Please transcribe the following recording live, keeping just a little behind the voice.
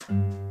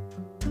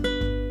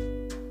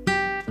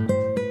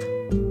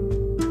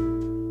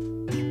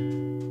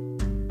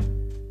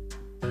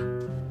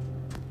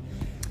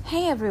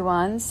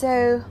everyone.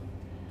 So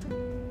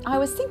I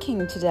was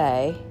thinking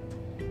today,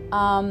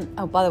 by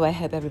the way, I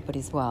hope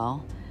everybody's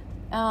well,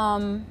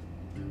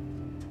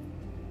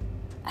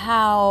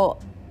 how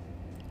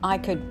I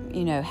could,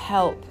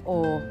 help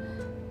or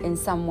in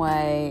some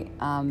way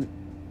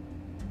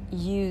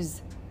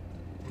use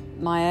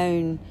my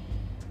own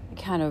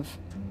kind of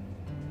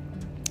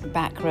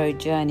back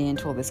road journey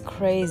into all this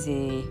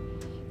crazy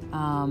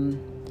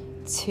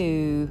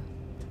to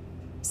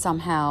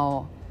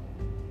somehow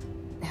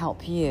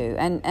help you.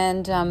 And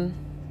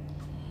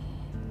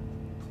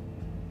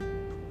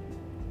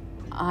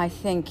I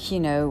think,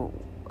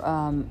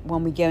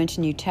 when we go into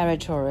new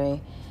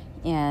territory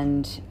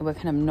and we're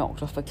kind of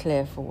knocked off a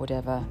cliff or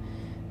whatever,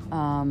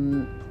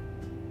 and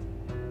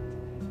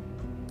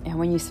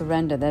when you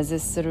surrender, there's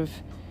this sort of,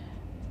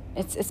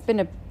 it's been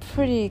a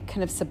pretty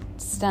kind of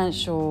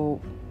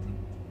substantial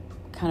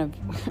kind of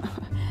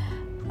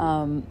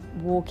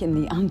walk in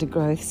the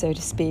undergrowth, so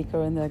to speak,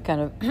 or in the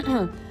kind of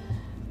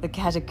the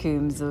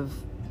catacombs of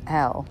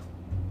hell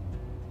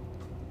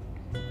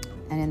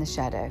and in the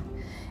shadow.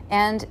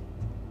 And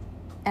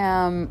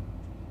I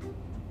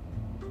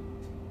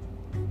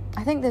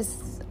think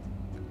there's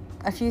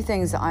a few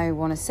things that I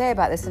want to say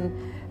about this.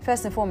 And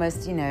first and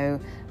foremost, the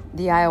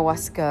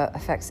ayahuasca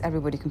affects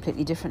everybody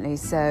completely differently.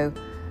 So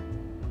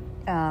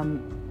the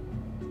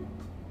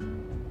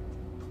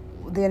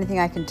only thing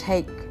I can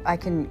take,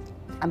 I'm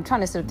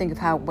trying to sort of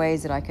think of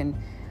ways that I can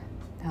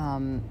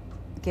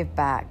give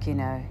back,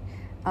 and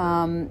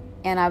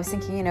I was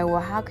thinking, well,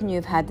 how can you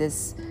have had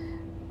this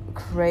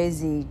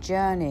crazy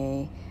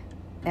journey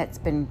that's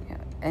been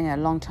a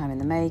long time in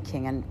the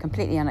making and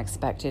completely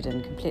unexpected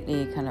and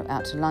completely kind of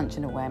out to lunch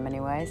in a way in many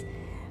ways,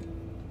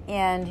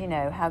 and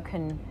how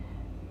can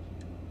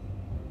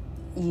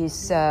you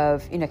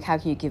serve, how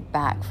can you give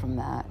back from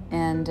that?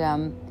 And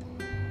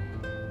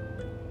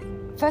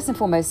first and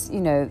foremost,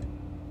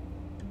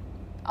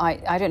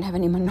 I don't have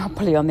any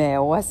monopoly on the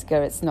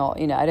ayahuasca. It's not,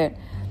 I don't,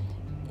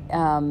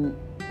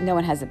 no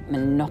one has a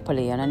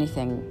monopoly on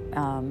anything,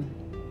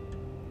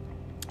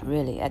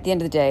 really. At the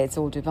end of the day, it's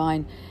all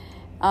divine.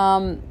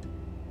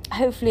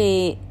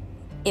 Hopefully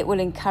it will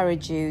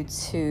encourage you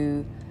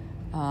to,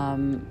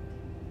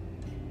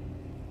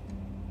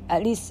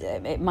 at least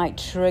it might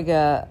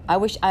trigger,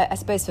 I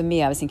suppose for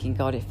me, I was thinking,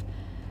 God,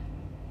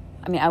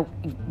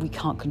 we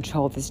can't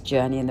control this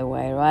journey in the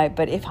way, right?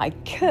 But if I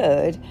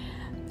could,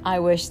 I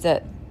wish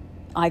that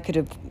I could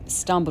have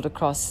stumbled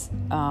across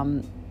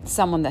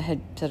someone that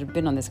had sort of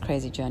been on this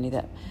crazy journey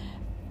that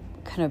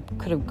kind of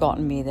could have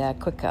gotten me there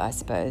quicker, I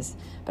suppose.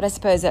 But I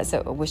suppose that's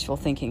a wishful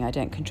thinking. I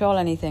don't control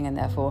anything, and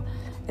therefore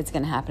it's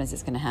going to happen as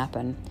it's going to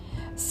happen.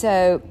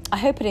 So I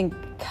hope it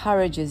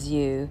encourages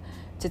you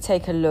to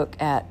take a look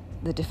at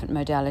the different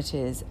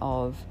modalities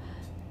of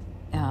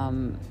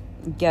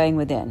going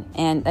within.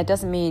 And that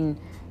doesn't mean,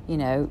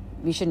 you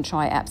shouldn't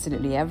try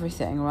absolutely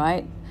everything,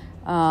 right?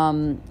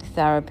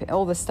 Therapy,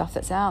 all the stuff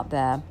that's out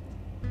there.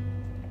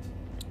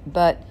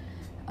 But,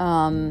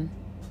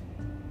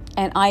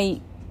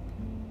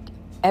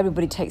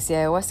 everybody takes the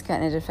ayahuasca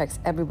and it affects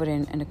everybody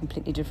in a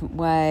completely different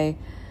way.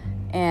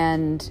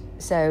 And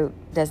so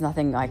there's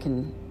nothing I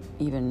can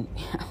even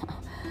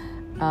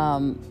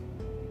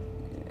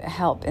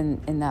help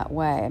in that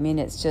way.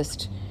 It's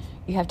just,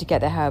 you have to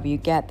get there however you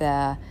get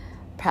there.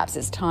 Perhaps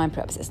it's time,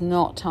 perhaps it's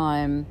not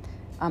time.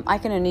 I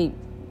can only,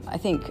 I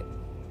think,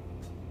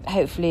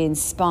 hopefully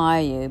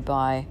inspire you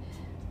by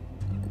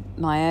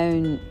my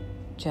own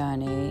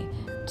journey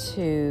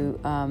to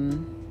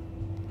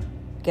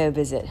go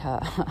visit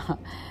her.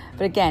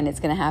 But again, it's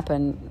going to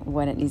happen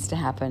when it needs to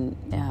happen,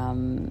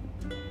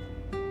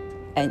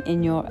 and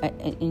in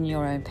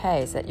your own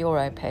pace, at your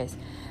own pace.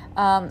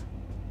 So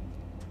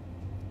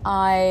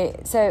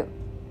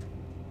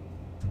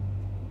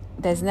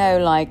there's no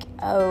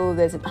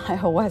there's an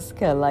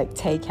ayahuasca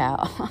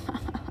takeout.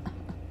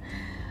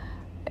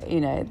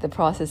 The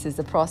process is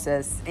the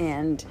process,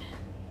 and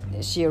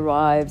she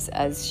arrives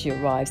as she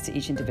arrives to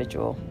each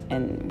individual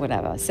and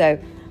whatever. So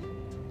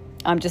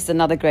I'm just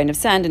another grain of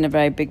sand in a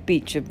very big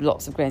beach of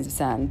lots of grains of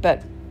sand.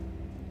 But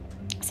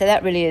so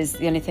that really is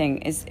the only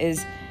thing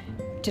is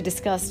to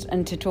discuss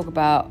and to talk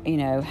about,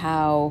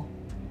 how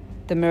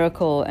the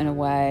miracle in a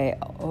way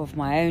of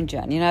my own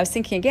journey. I was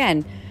thinking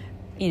again,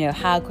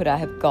 how could I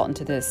have gotten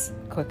to this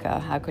quicker?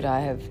 How could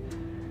I have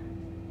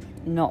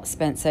not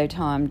spent so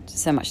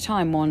much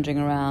time wandering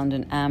around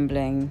and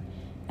ambling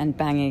and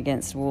banging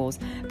against walls?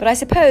 But I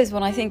suppose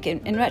when I think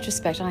in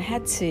retrospect, I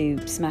had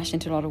to smash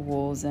into a lot of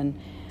walls, and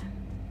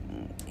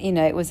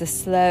it was a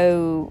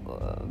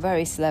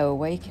very slow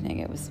awakening.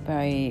 It was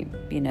very,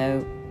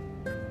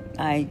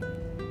 I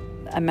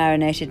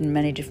marinated in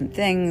many different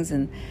things,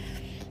 and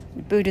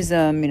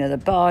Buddhism, the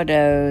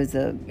Bardo,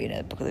 the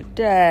Book of the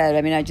Dead.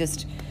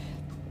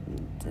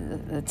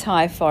 The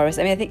Thai forest.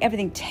 I think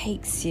everything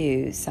takes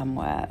you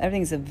somewhere.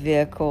 Everything's a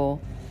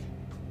vehicle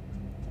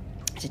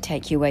to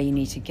take you where you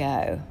need to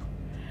go.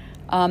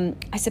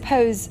 I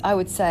suppose I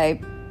would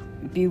say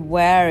be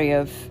wary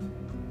of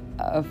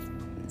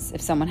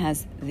if someone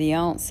has the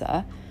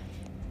answer,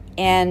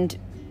 and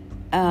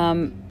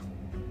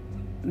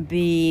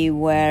be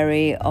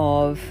wary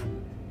of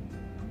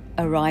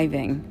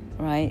arriving,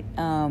 right?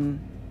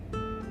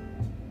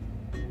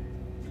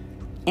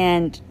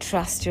 And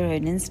trust your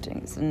own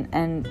instincts,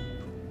 and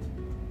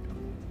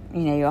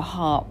your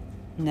heart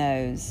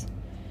knows.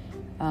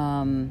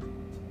 And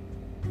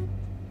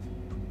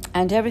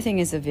everything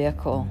is a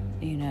vehicle,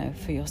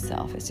 for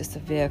yourself. It's just a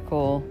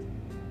vehicle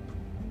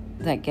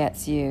that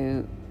gets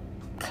you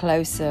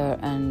closer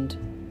and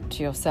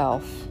to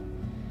yourself.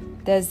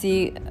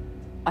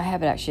 I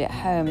have it actually at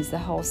home, is the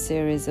whole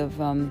series of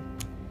the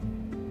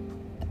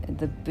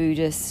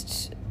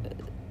Buddhist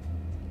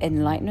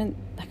enlightenment.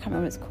 I can't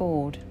remember what it's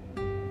called.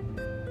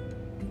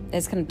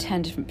 There's kind of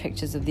 10 different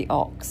pictures of the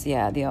ox.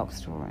 Yeah, the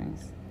ox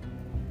drawings.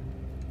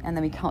 And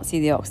then we can't see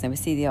the ox, then we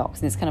see the ox,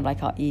 and it's kind of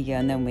like our ego,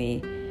 and then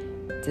we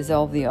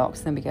dissolve the ox,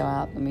 and then we go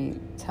out and we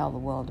tell the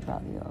world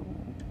about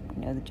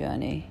the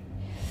journey.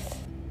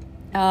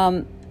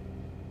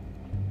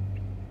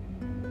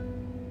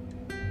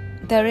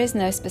 There is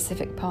no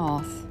specific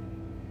path,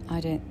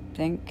 I don't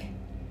think.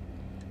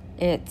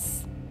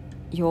 It's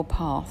your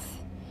path.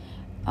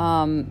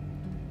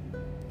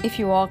 If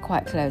you are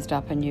quite closed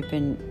up and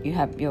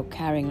you're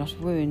carrying a lot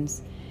of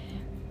wounds,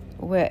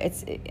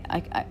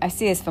 I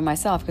see this for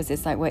myself, because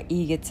it's like we're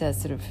eager to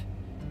sort of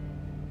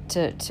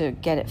to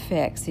get it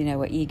fixed.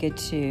 We're eager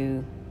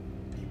to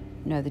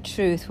know the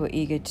truth. We're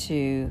eager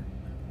to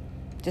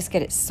just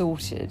get it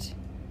sorted.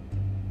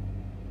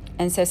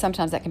 And so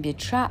sometimes that can be a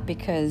trap,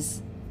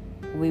 because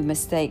we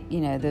mistake,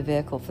 the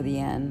vehicle for the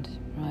end,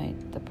 right?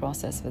 The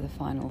process for the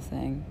final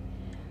thing.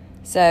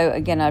 So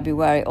again, I'd be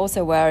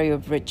also wary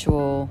of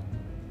ritual,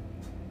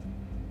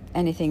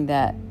 anything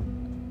that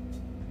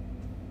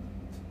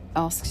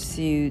asks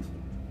you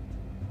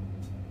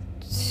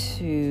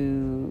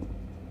to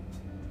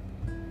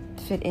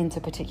fit into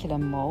a particular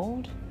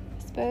mold,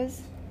 I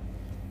suppose.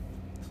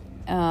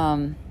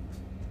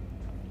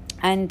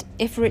 And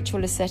if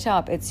ritual is set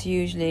up, it's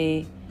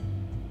usually,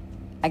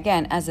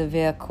 again, as a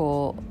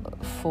vehicle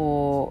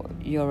for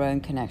your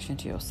own connection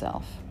to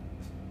yourself,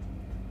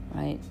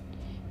 right?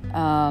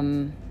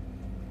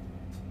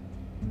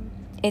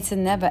 It's a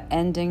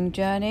never-ending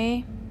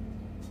journey.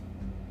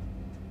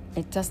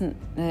 It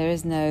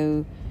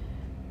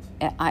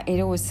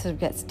always sort of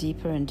gets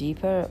deeper and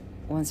deeper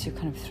once you're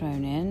kind of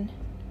thrown in.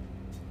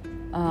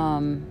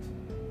 And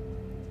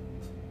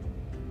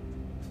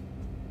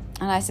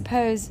I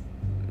suppose,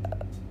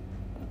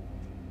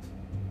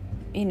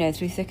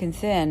 through thick and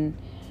thin,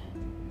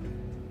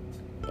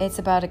 it's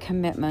about a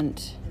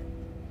commitment.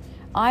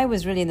 I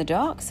was really in the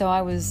dark, so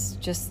I was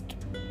just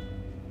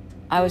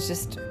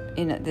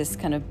in this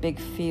kind of big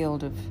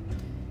field of,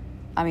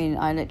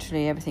 I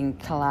literally, everything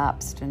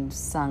collapsed and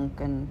sunk,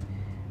 and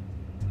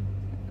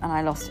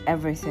I lost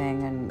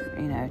everything,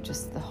 and,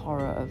 just the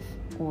horror of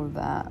all of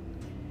that.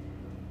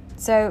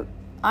 So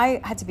I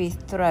had to be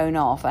thrown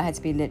off. I had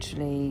to be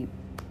literally,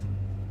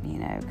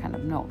 kind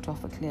of knocked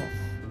off a cliff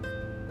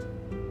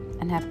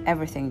and have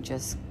everything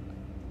just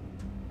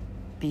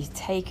be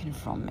taken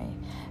from me.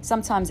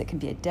 Sometimes it can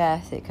be a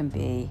death. It can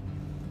be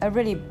a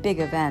really big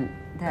event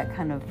that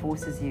kind of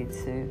forces you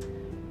to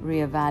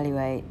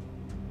reevaluate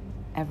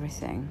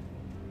everything.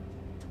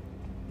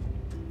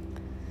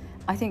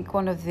 I think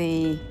one of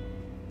the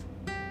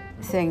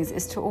things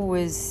is to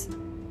always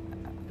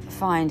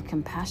find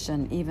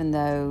compassion, even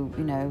though,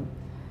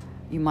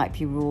 you might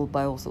be ruled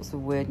by all sorts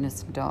of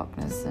weirdness and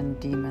darkness and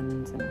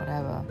demons and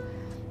whatever,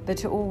 but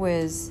to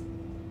always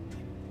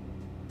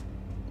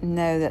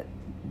know that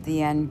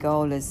the end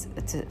goal is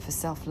for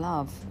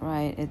self-love,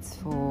 right? It's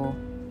for...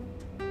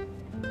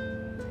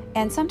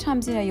 And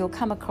sometimes, you'll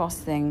come across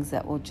things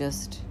that will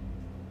just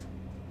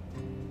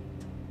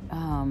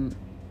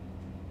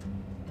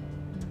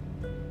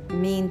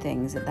mean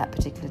things at that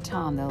particular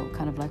time. They'll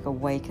kind of like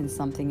awaken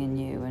something in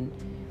you, and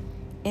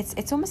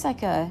it's almost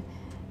like a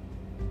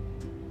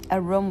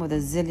room with a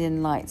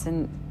zillion lights,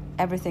 and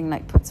everything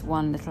like puts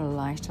one little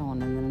light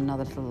on and then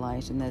another little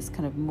light, and there's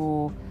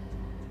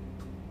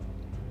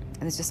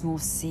just more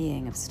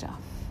seeing of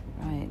stuff,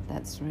 right?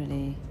 That's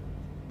really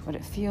what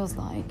it feels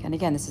like. And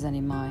again, this is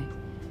only my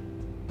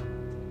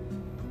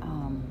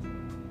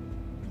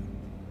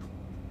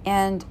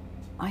and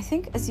I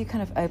think as you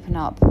kind of open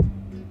up,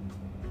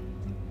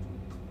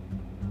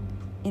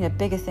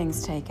 bigger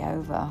things take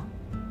over.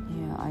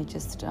 I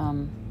just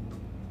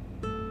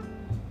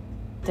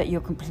that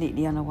you're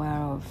completely unaware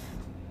of.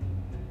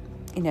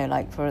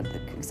 Like for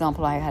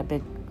example, I had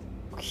big,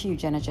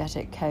 huge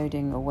energetic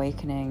coding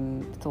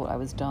awakening, thought I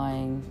was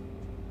dying.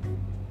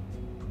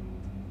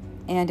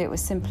 And it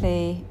was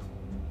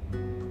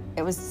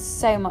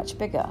so much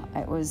bigger.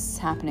 It was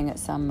happening at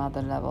some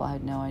other level. I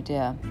had no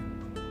idea.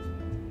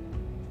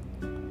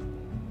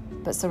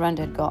 But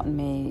surrender had gotten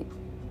me,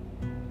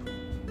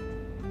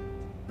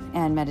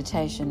 and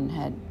meditation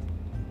had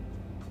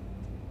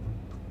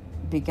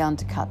begun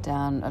to cut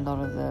down a lot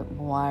of the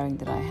wiring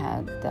that I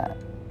had that,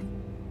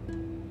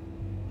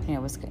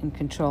 was in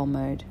control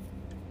mode.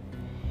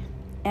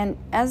 And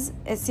as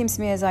it seems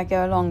to me as I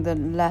go along, the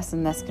less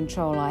and less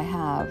control I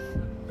have,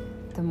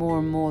 the more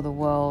and more the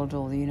world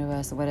or the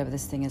universe or whatever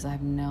this thing is, I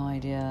have no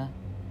idea,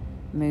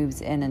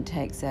 moves in and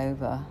takes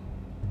over.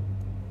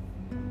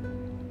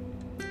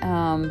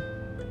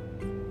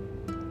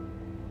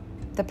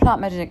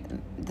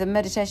 The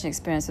meditation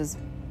experience was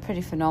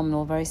pretty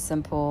phenomenal, very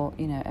simple,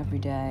 every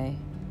day.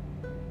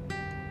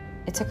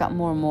 It took up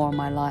more and more of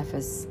my life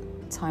as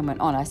time went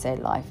on. I say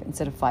life,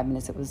 instead of 5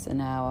 minutes, it was an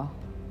hour.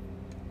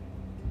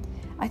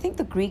 I think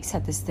the Greeks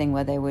had this thing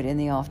where they would, in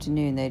the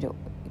afternoon,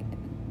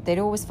 they'd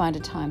always find a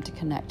time to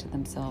connect to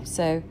themselves.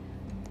 So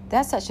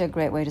that's such a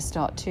great way to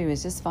start too,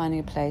 is just finding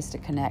a place to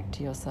connect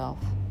to yourself.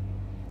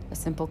 A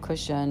simple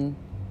cushion,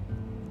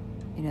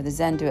 the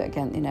Zen do it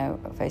again,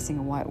 facing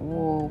a white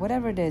wall,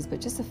 whatever it is, but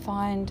just to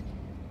find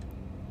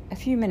a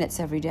few minutes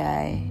every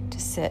day to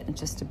sit and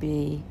just to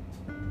be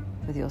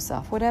with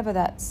yourself, whatever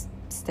that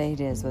state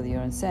is, whether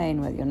you're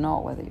insane, whether you're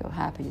not, whether you're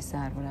happy, you're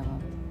sad, whatever.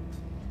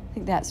 I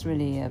think that's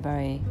really a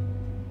very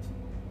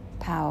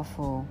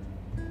powerful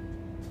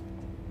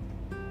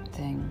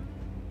thing.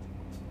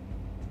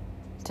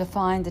 To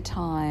find the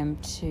time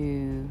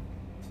to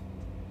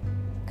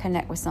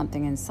connect with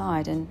something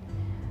inside. And,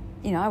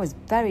 I was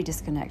very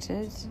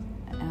disconnected,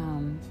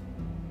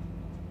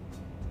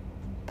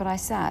 but I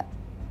sat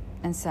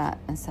and sat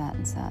and sat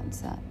and sat and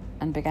sat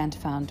and began to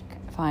find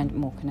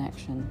more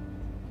connection.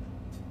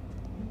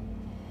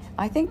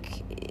 I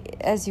think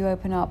as you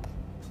open up,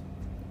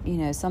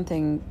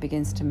 something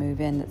begins to move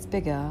in that's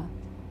bigger,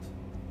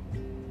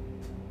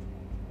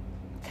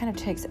 kind of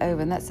takes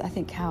over. And that's, I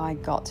think, how I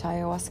got to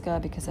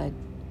ayahuasca, because I'd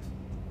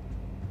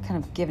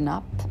kind of given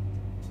up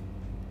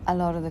a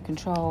lot of the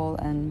control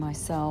and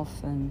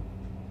myself. And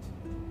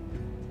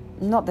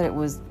not that it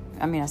was,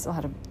 I still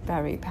had a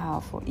very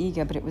powerful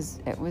ego, but it was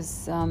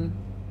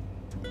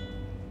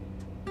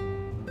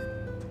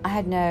I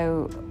had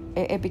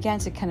it began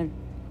to kind of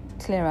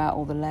clear out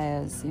all the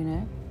layers,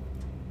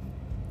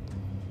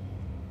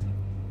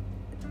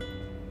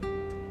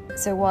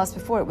 So whilst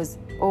before it was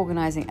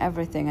organizing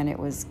everything and it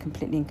was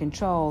completely in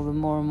control, the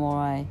more and more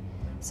I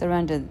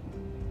surrendered,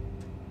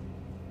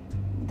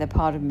 the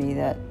part of me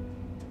that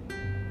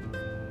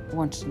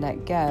wanted to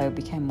let go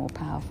became more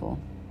powerful.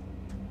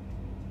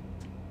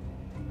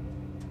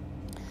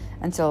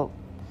 Until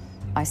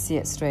I see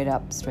it straight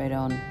up, straight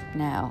on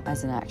now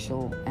as an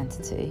actual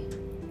entity.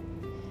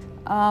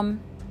 I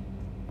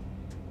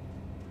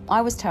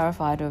was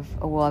terrified of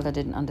a world I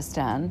didn't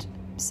understand.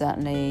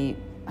 Certainly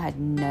I had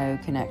no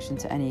connection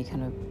to any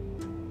kind of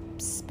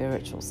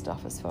spiritual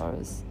stuff as far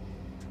as,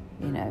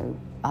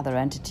 other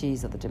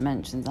entities, other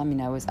dimensions.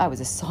 I was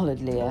a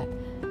solidly a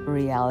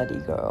reality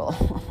girl.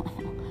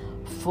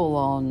 Full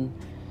on,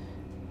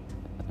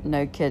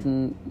 no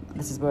kidding,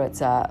 this is where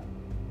it's at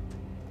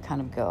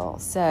kind of girl.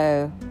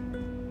 So,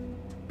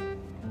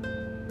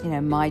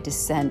 my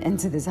descent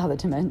into this other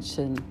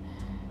dimension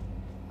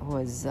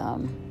was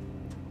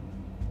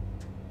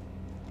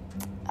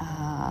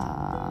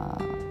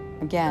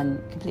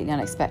again completely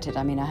unexpected.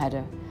 I had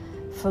a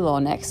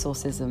full-on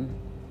exorcism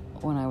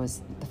when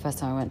the first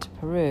time I went to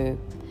Peru,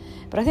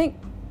 but I think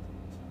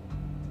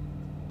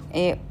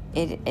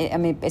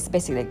it's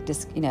basically like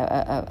just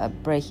a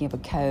breaking of a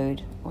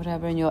code,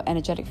 whatever, in your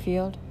energetic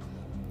field.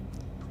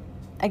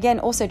 Again,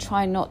 also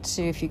try not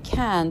to, if you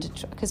can,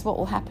 because what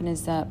will happen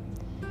is that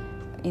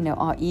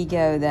our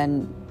ego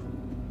then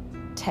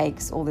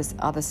takes all this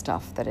other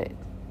stuff that it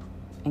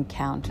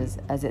encounters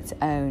as its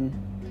own,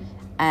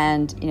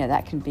 and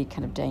that can be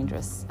kind of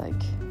dangerous. Like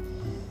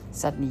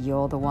suddenly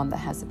you're the one that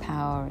has the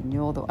power, and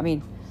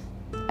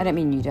I don't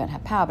mean you don't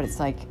have power, but it's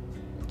like,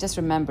 just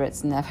remember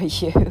it's never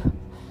you,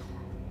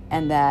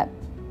 and that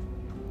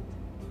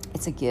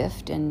it's a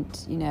gift, and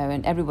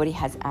and everybody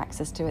has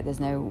access to it.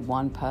 There's no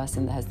one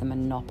person that has the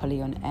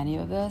monopoly on any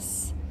of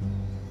this.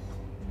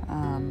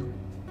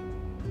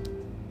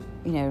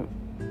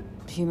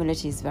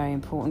 Humility is very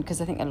important,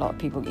 because I think a lot of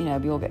people,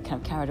 we all get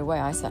kind of carried away.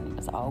 I certainly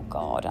was like, oh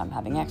God, I'm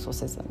having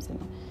exorcisms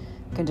and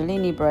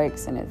Kundalini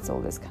breaks, and it's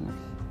all this kind of.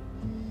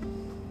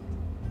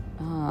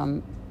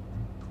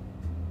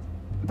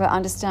 But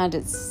understand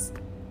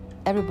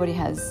everybody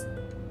has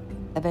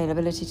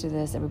availability to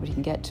this. Everybody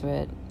can get to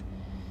it.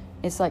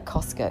 It's like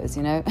Costco's,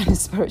 in a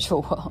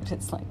spiritual world.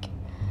 It's like,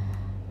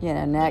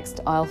 next,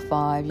 aisle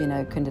 5,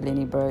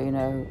 Kundalini bro,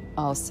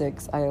 aisle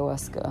 6,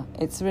 ayahuasca.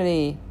 It's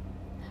really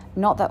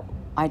not that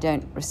I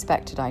don't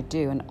respect it, I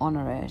do, and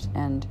honor it.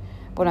 And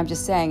what I'm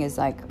just saying is,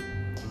 like,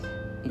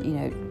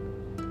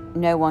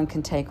 no one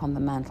can take on the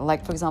mantle.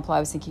 Like, for example, I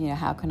was thinking,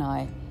 how can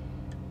I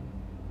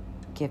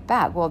give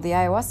back? Well, the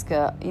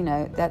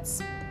ayahuasca,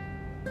 that's,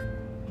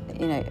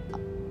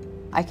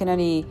 I can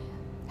only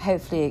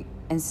hopefully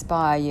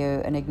inspire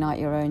you and ignite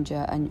your own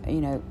journey,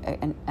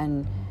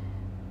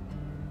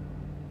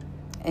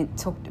 and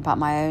talk about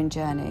my own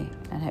journey,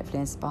 and hopefully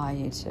inspire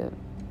you to,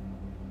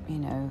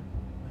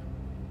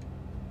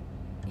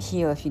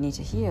 heal if you need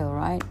to heal,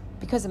 right?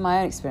 Because of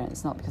my own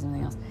experience, not because of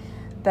anything else.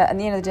 But at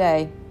the end of the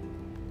day,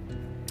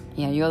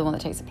 you're the one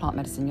that takes the plant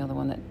medicine. You're the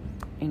one that,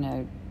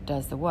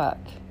 does the work.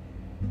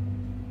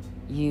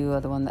 You are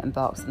the one that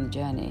embarks on the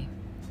journey,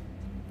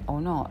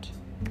 or not.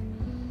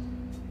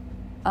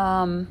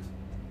 One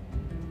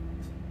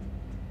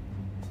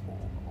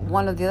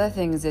of the other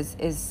things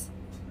is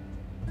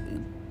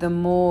the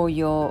more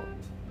you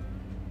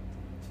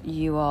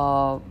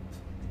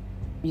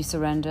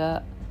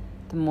surrender,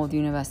 the more the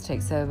universe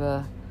takes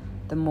over,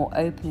 the more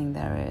opening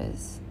there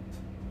is.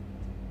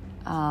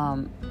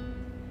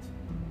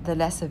 The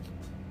less of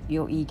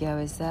your ego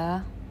is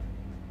there.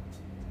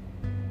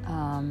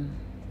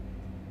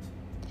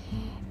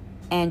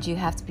 And you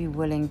have to be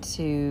willing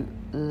to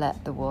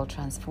let the world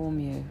transform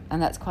you.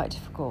 And that's quite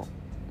difficult,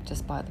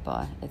 just by the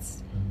by.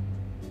 It's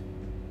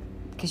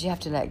because you have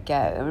to let go.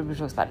 Everybody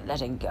talks about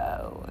letting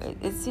go.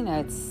 It's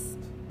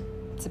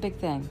a big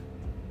thing.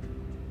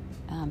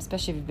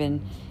 Especially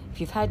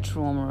if you've had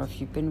trauma, or if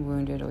you've been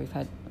wounded, or you've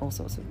had all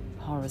sorts of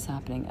horrors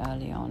happening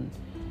early on.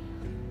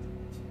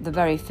 The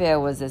very fear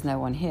was there's no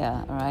one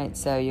here, all right?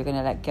 So you're going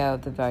to let go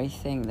of the very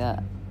thing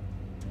that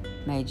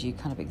made you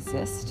kind of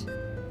exist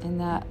in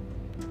that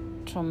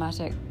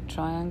traumatic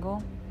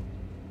triangle.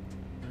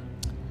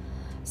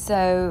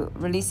 So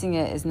releasing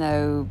it is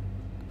no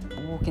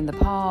walk in the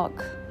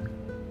park.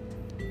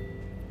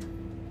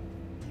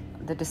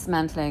 The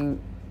dismantling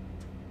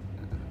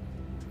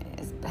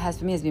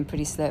has been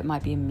pretty slow. It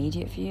might be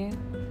immediate for you,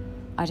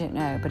 I don't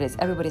know, but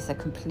everybody's a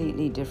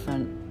completely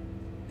different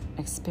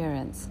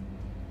experience.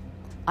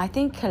 I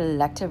think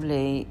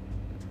collectively,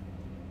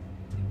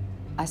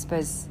 I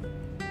suppose,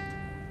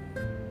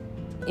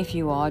 if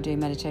you are doing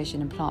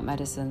meditation and plant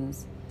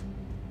medicines,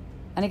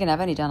 and again, I've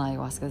only done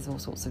ayahuasca, there's all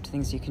sorts of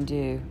things you can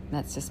do.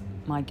 That's just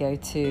my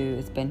go-to.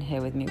 It's been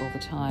here with me all the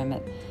time.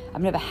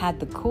 I've never had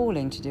the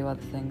calling to do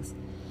other things.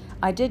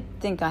 I did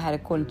think I had a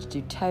calling to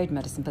do toad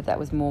medicine, but that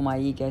was more my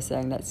ego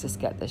saying, let's just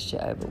get this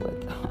shit over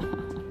with.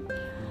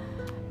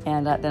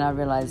 And then I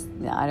realized,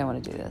 no, I don't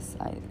want to do this.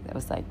 It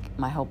was like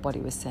my whole body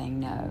was saying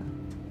no.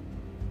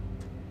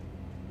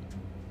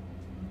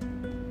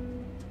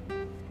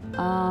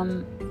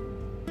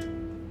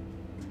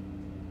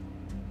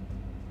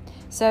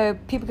 So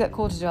people get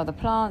called to do other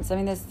plants. I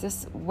mean,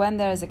 when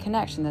there is a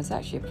connection, there's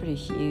actually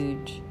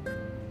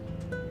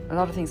a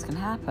lot of things can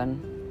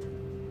happen.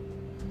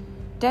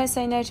 Don't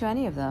say no to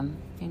any of them.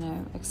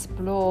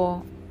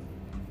 Explore,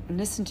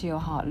 listen to your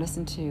heart,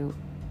 listen to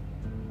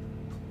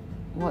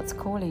what's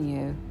calling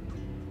you.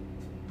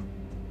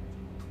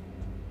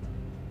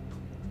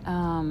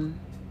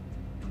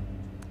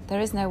 There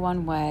is no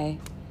one way.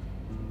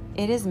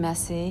 It is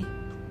messy.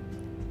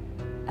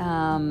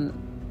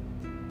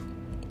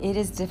 It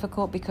is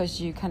difficult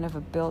because you kind of are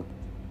built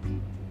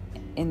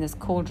in this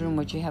cauldron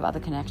which you have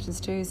other connections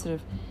to, sort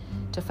of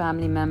to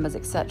family members,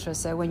 etc.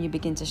 So when you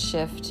begin to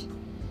shift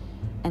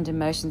and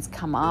emotions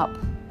come up,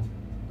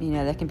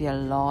 there can be a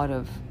lot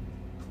of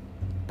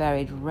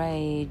buried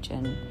rage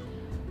and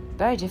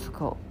very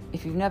difficult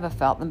if you've never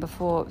felt them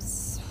before.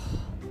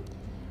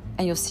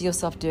 And you'll see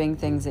yourself doing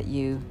things that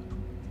you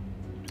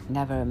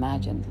never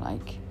imagined,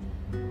 like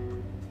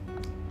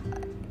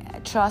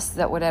trust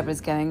that whatever is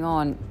going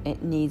on,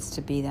 it needs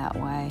to be that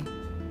way.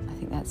 I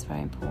think that's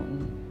very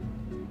important.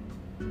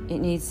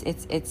 It's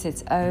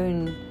its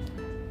own.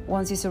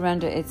 Once you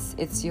surrender,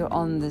 you're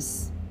on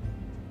this.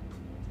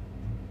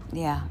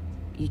 Yeah,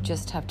 you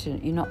just have to.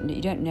 You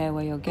don't know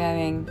where you're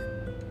going.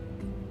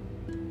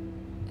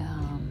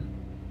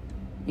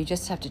 You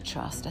just have to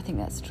trust. I think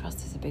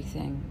trust is a big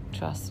thing.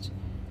 Trust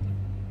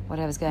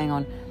whatever's going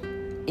on.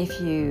 If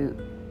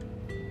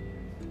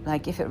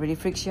it really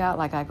freaks you out,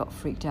 like I got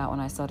freaked out when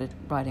I started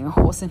riding a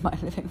horse in my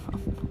living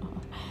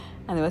room,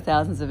 and there were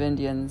thousands of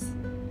Indians.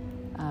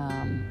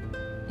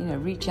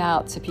 Reach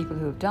out to people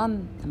who have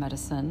done the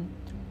medicine.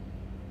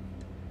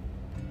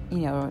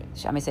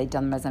 I may say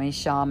done the medicine, I mean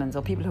shamans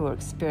or people who are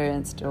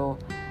experienced, or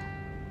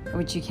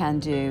which you can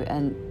do,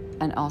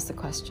 and ask the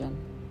question.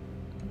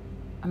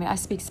 I mean, I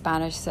speak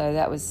Spanish, so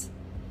that was.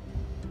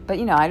 But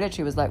I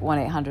literally was like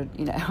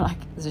 1-800. Like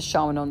there's a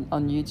shaman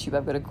on YouTube.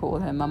 I've got to call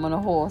him. I'm on a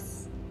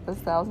horse. There's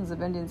thousands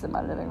of Indians in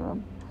my living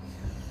room.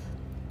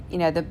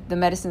 The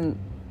medicine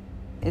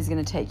is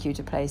going to take you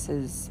to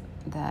places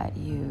that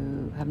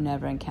you have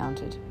never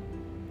encountered.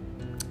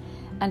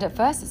 And at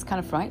first, it's kind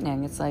of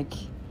frightening. It's like,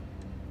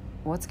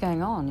 what's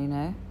going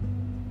on,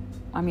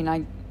 I mean,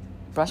 I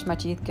brush my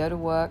teeth, go to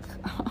work,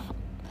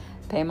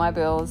 pay my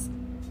bills,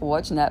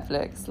 watch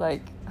Netflix.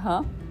 Like,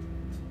 huh?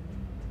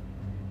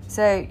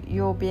 So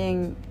you're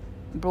being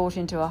brought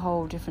into a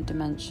whole different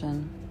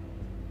dimension.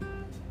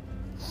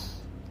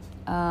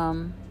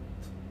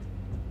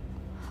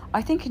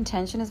 I think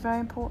intention is very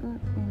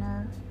important,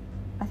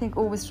 I think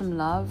always from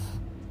love.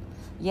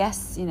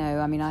 Yes,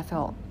 I mean, I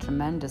felt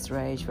tremendous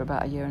rage for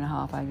about 1.5 years.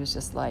 I was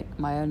just like,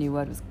 my only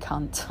word was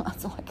cunt.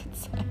 That's all I could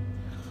say.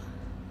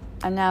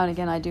 And now and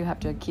again, I do have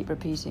to keep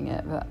repeating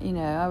it. But,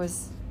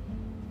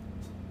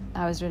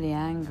 I was really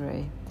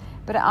angry.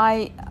 But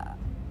I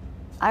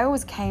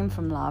always came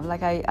from love.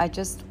 Like, I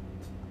just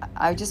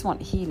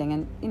want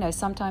healing. And,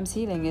 sometimes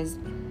healing is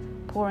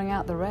pouring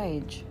out the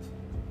rage.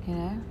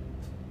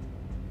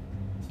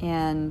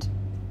 And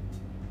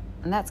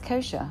that's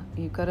kosher.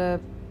 You've got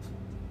to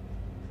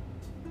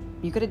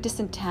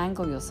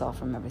disentangle yourself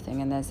from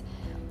everything. And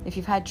if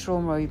you've had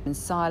trauma, or you've been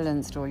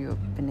silenced, or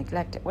you've been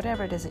neglected,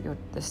 whatever it is that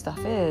the stuff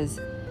is,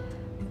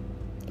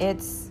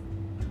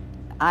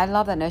 I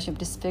love that notion of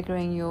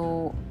disfiguring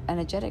your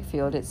energetic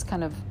field. It's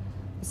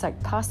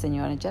like pus in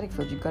your energetic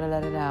field. You've got to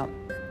let it out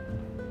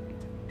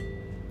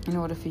in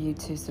order for you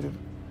to sort of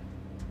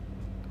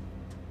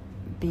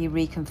be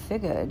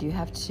reconfigured. You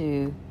have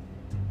to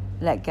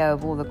let go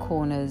of all the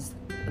corners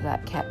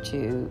that kept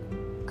you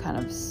kind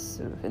of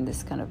sort of in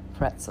this kind of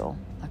pretzel,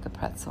 like a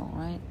pretzel,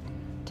 right?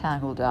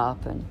 Tangled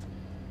up and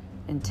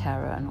in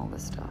terror and all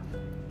this stuff.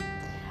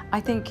 I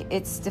think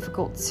it's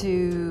difficult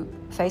to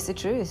face the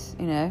truth,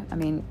 I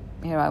mean,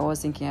 here I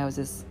was thinking I was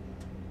this,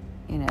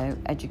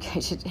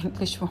 educated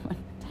English woman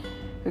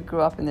who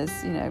grew up in this,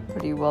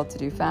 pretty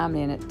well-to-do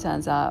family, and it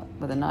turns out,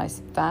 with a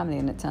nice family,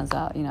 and it turns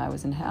out, I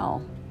was in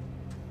hell.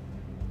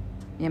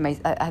 I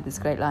had this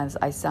great line,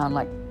 I sound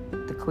like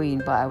the Queen,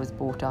 but I was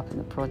brought up in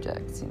the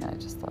projects,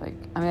 just like,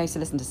 I used to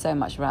listen to so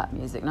much rap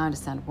music, and I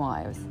understand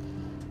why. It was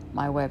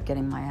my way of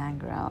getting my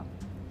anger out.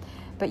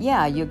 But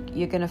yeah, you're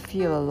going to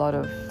feel a lot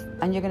of,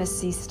 and you're going to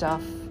see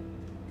stuff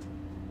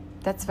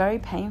that's very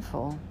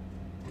painful.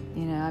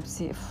 I've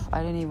seen,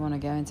 I don't even want to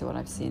go into what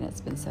I've seen.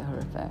 It's been so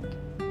horrific.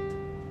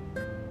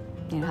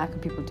 How can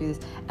people do this?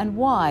 And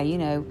why,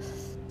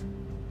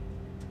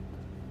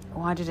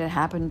 why did it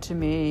happen to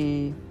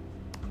me?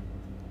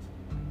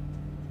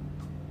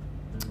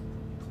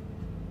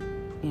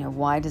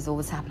 Why does all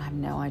this happen? I have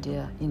no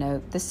idea. In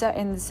the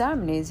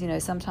ceremonies,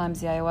 sometimes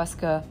the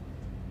ayahuasca,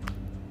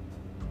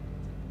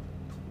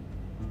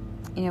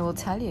 will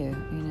tell you,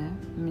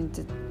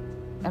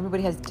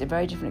 everybody has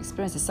very different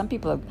experiences. Some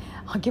people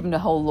are given a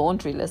whole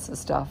laundry list of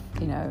stuff,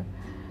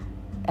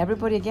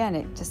 Everybody, again,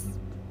 it's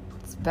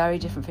very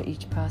different for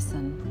each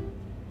person.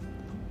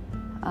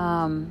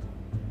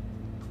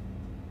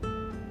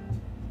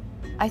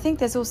 I think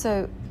there's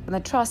also, the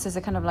trust is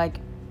a kind of like,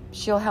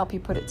 she'll help you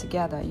put it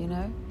together,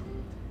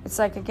 It's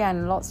like,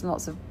 again, lots and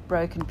lots of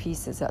broken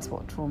pieces. That's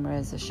what trauma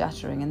is, a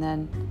shattering. And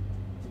then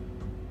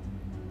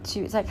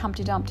it's like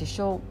Humpty Dumpty.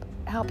 She'll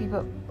help you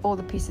put all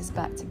the pieces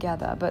back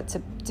together. But to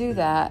do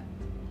that,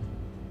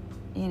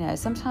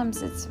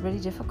 sometimes it's really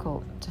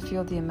difficult to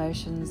feel the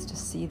emotions, to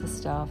see the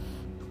stuff.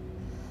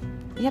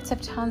 You have to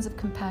have tons of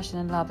compassion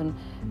and love, and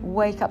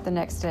wake up the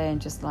next day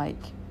and just like,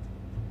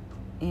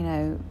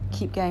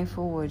 keep going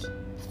forward.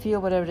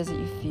 Feel whatever it is that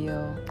you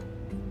feel.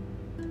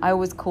 I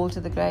always call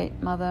to the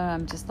Great Mother.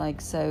 I'm just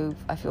like, so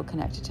I feel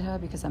connected to her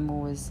because I'm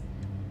always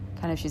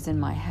kind of, she's in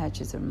my head,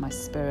 she's in my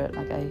spirit.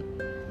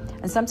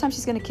 And sometimes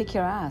she's going to kick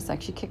your ass.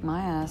 Like she kicked my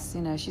ass.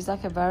 She's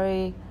like a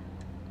very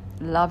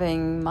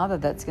loving mother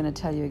that's going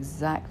to tell you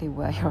exactly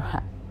where you're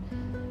at.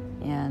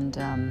 And,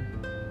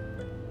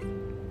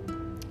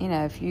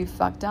 if you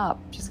fucked up,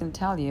 she's going to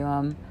tell you.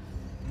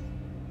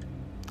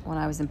 When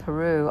I was in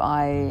Peru,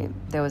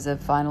 there was a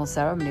final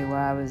ceremony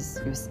where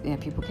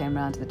people came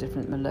around to the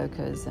different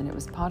malokas, and it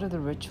was part of the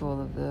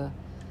ritual of the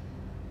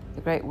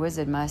great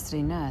wizard, Maestro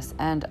Inés.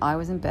 And I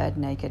was in bed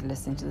naked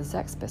listening to the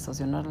Sex Pistols.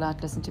 You're not allowed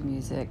to listen to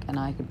music, and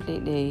I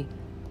completely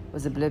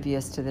was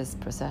oblivious to this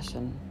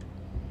procession.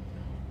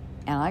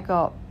 And I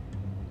got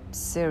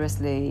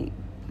seriously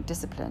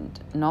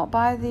disciplined, not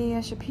by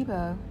the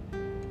Shipibo,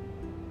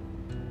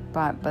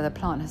 but by the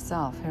plant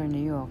herself here in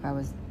New York. I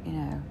was,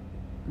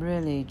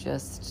 really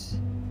just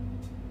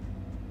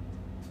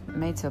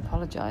made to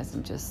apologize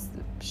and just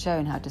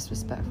shown how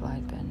disrespectful I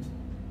had been.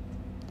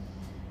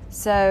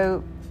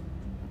 So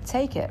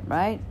take it,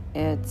 right?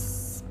 You're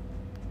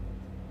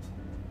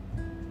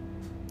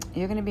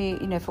going to be,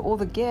 for all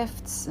the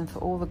gifts and for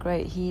all the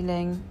great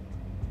healing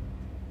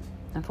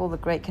and for all the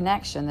great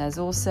connection, there's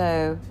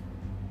also,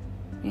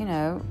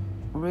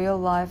 real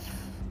life,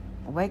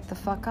 wake the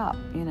fuck up,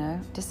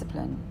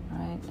 discipline,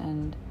 right?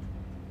 And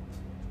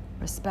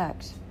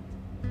respect.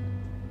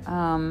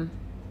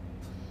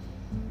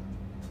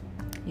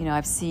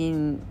 I've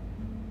seen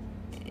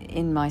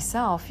in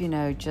myself,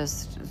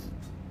 just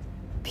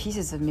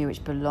pieces of me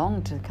which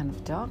belong to kind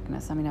of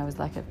darkness. I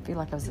feel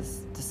like I was a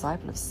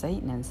disciple of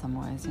Satan in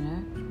some ways,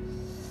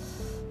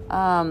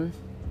 of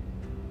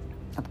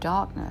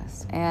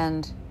darkness.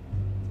 And,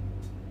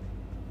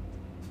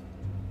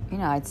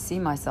 I'd see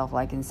myself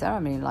like in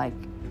ceremony, like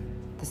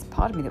this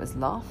part of me that was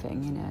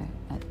laughing,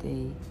 at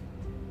the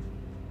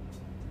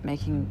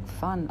making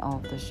fun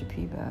of the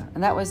Shipibo.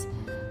 And that was,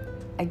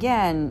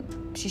 again,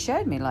 she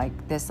showed me like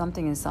there's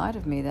something inside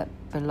of me that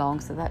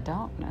belongs to that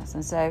darkness.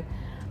 And so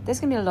there's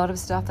going to be a lot of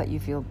stuff that you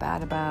feel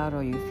bad about,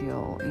 or you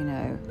feel,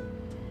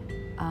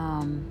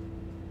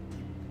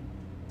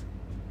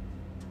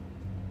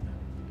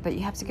 but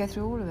you have to go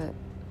through all of it.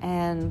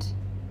 And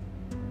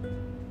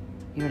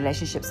your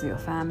relationships with your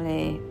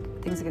family,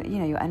 things are going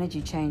to, your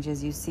energy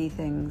changes, you see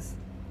things.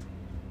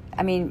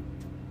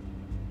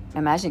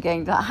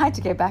 Imagine I had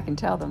to go back and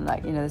tell them,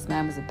 like, this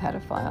man was a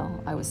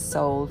pedophile. I was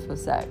sold for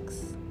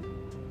sex.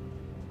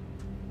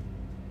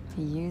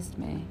 He used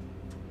me.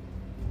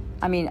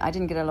 I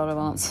didn't get a lot of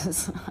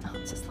answers. I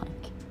was just like,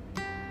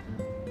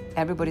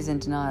 everybody's in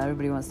denial.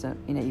 Everybody wants to,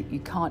 you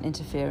can't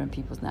interfere in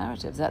people's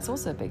narratives. That's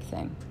also a big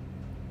thing.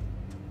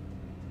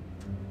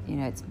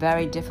 it's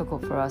very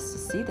difficult for us to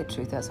see the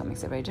truth. That's what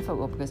makes it very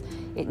difficult, because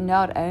it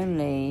not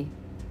only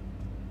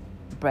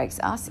breaks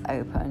us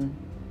open,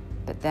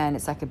 but then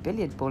it's like a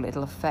billiard ball.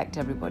 It'll affect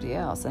everybody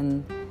else.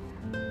 And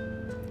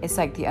it's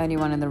like the only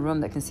one in the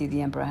room that can see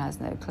the emperor has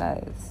no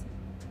clothes.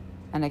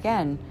 And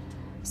again,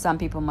 some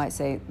people might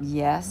say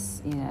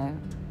yes,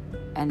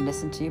 and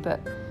listen to you. But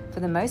for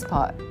the most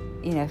part,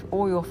 if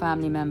all your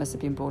family members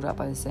have been brought up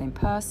by the same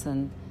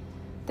person,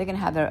 they're going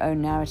to have their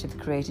own narrative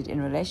created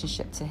in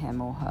relationship to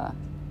him or her.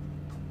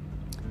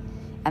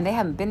 And they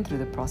haven't been through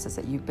the process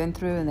that you've been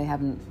through, and they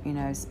haven't,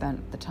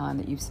 spent the time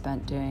that you've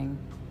spent doing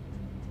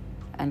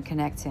and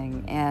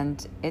connecting.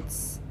 And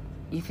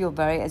you feel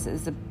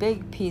it's a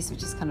big piece,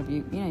 which is kind of,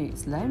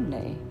 it's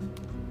lonely,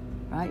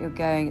 right?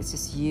 It's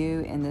just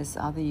you in this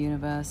other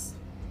universe,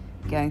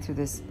 going through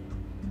this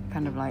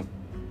kind of like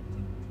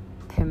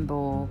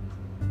pinball,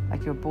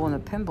 like you're born a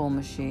pinball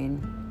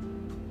machine.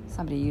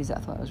 Somebody used that,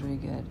 I thought it was really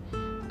good.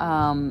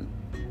 And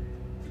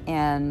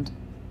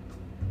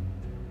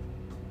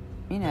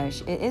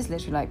it is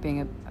literally like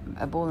being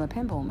a ball in a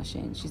pinball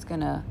machine. She's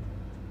gonna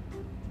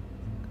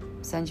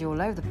send you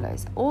all over the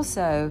place.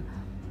 Also,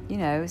 you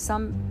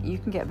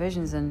can get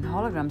visions and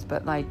holograms,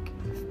 but like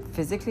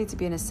physically to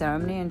be in a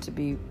ceremony and to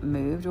be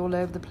moved all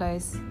over the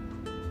place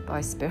by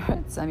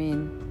spirits,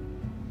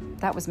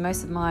 that was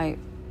most of my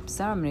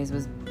ceremonies,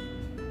 was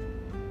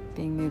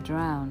being moved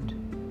around.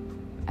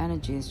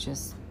 Energy is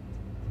just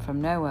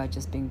from nowhere,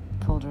 just being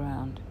pulled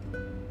around.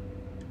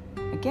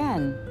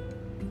 Again,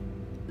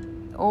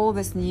 all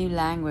this new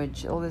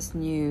language, all this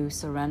new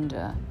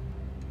surrender.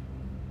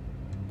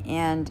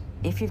 And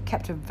if you've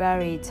kept a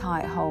very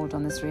tight hold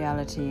on this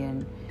reality,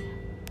 and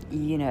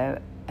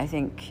I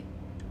think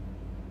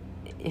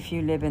if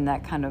you live in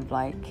that kind of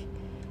like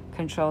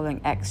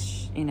controlling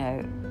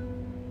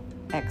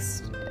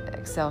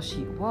Excel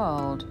sheet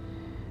world,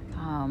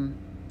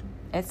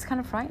 it's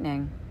kind of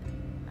frightening,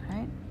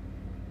 right?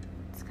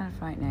 It's kind of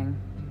frightening.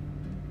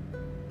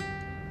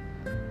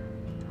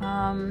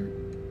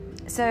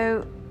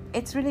 So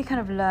it's really kind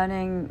of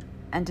learning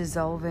and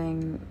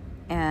dissolving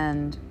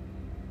and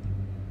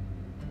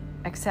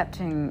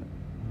accepting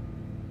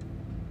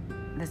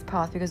this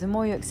path, because the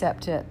more you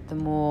accept it, the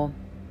more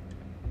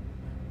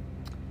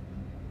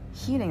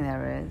healing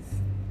there is,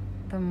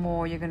 the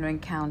more you're going to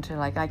encounter.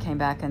 Like I came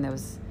back and there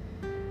was,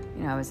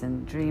 I was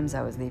in dreams,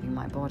 I was leaving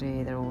my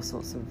body, there are all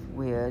sorts of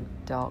weird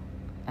dark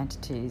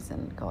entities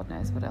and God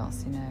knows what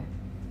else,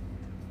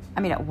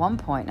 at one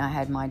point I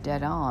had my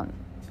dead aunt,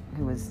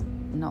 who was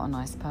not a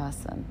nice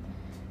person,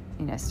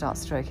 start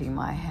stroking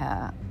my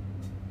hair.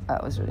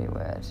 That was really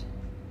weird.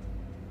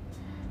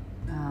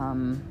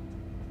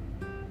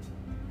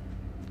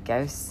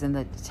 Ghosts in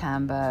the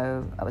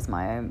Tambo. That was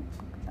my own.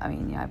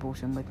 I brought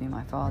him with me,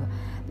 my father.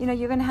 You're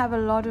going to have a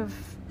lot of,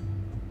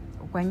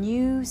 when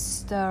you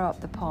stir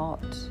up the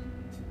pot,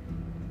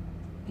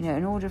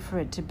 in order for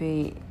it to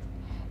be,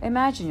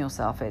 imagine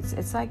yourself,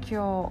 it's like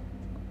you've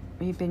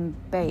been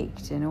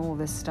baked in all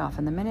this stuff,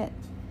 and the minute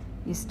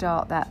you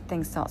start, that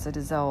thing starts to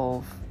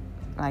dissolve,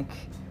 like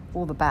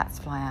all the bats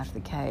fly out of the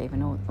cave,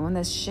 and when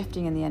there's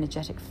shifting in the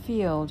energetic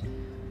field,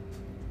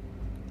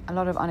 a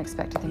lot of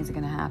unexpected things are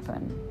going to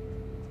happen,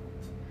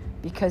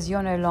 because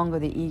you're no longer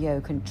the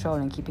ego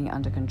controlling, keeping it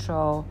under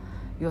control.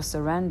 You're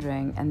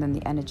surrendering, and then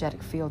the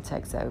energetic field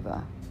takes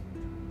over,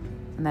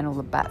 and then all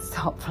the bats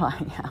start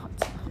flying out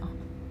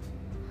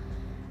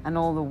and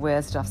all the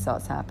weird stuff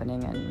starts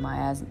happening, and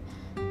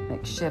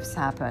miasmic shifts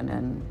happen,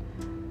 and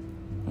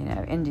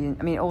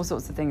all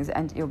sorts of things,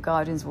 and your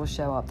guardians will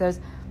show up. And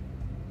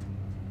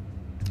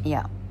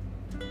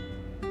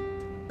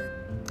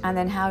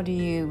then how do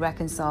you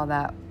reconcile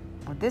that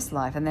with this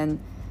life? And then,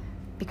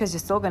 because you're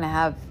still going to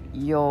have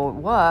your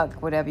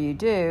work, whatever you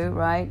do,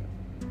 right?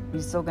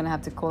 You're still going to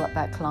have to call up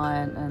that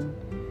client and,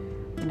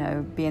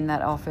 be in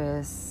that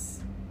office,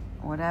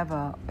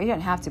 whatever. You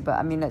don't have to,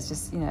 but let's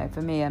just,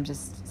 for me, I'm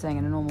just saying,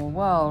 in a normal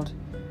world,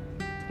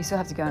 you still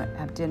have to go and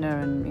have dinner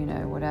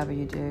and, whatever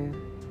you do.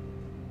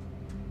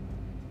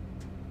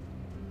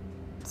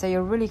 So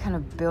you're really kind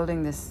of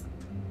building this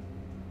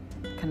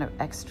kind of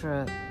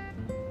extra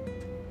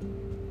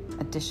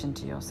addition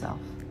to yourself,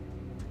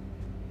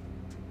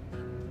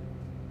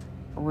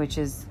 which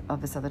is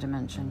of this other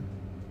dimension.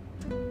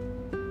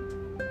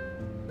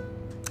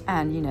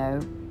 And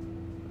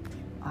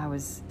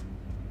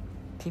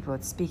people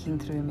were speaking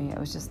through me. It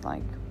was just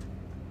like,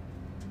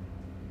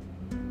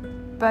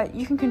 but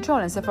you can control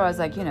it insofar as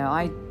I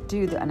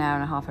do an hour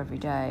and a half every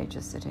day,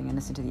 just sitting and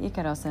listening to the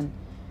Ikaros, and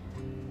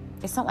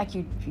it's not like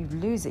you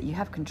lose it. You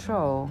have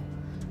control.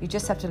 You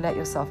just have to let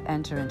yourself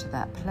enter into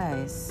that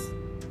place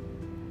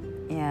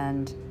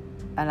and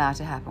allow it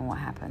to happen what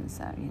happens.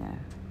 So,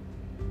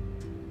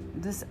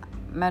 this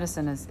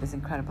medicine is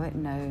incredible. It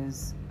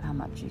knows how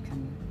much you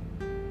can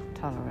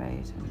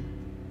tolerate.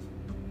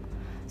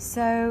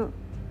 So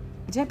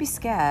don't be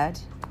scared,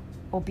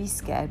 or be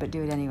scared, but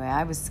do it anyway.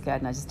 I was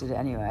scared and I just did it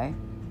anyway.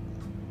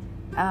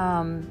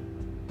 I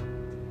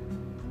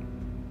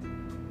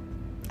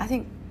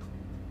think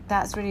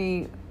that's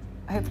really,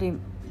 hopefully,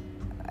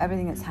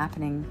 everything that's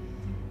happening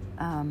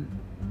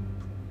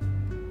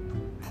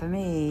for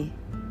me,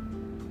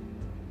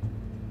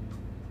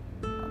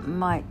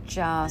 might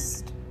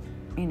just,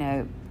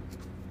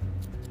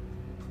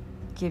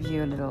 give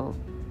you a little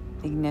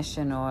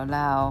ignition or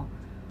allow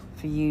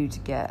for you to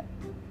get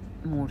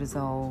more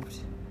dissolved.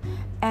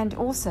 And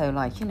also,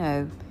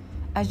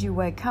 as you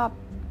wake up,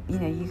 you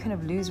kind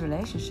of lose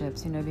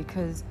relationships,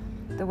 because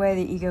the way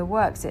the ego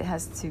works, it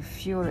has to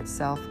fuel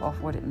itself off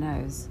what it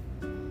knows,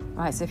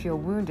 right? So if you're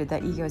wounded,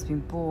 that ego has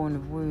been born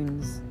of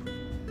wounds.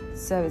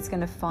 So it's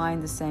going to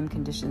find the same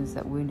conditions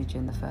that wounded you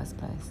in the first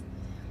place.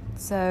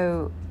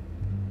 So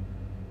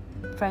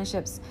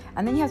friendships,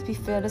 and then you have to be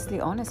fearlessly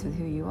honest with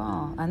who you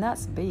are. And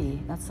that's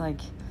B. That's like,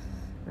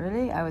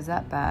 really? I was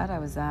that bad? I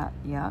was that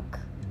yuck?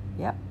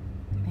 Yep.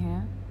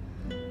 Yeah.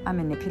 I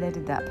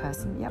manipulated that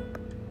person? Yep.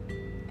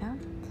 Yeah.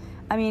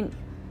 I mean,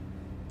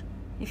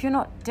 if you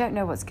don't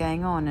know what's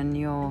going on and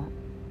you're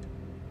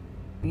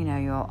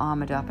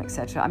armored up,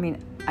 etc. I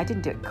mean, I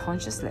didn't do it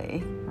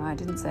consciously, right? I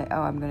didn't say,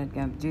 oh, I'm going to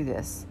go do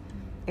this.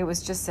 It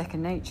was just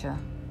second nature.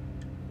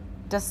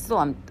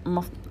 I'm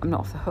not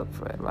off the hook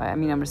for it, right? I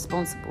mean, I'm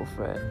responsible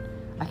for it.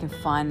 I can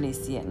finally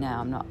see it now.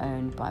 I'm not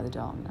owned by the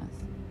darkness.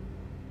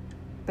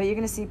 But you're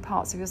going to see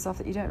parts of yourself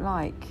that you don't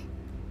like.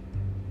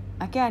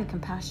 Again,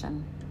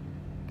 compassion.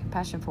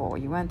 Compassion for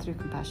what you went through,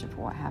 compassion for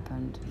what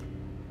happened.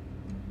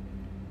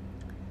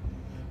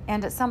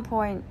 And at some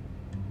point,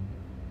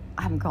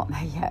 I haven't gotten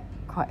there yet,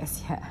 quite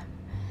as yet.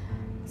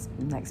 It's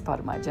the next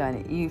part of my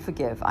journey. You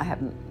forgive. I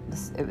haven't.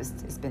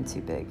 It's been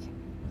too big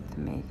for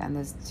me, and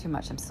there's too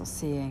much I'm still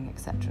seeing,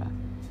 etc.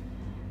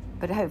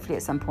 But hopefully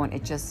at some point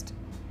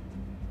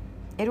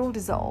it all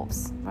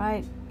dissolves,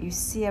 right? You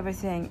see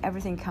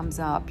everything comes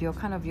up, your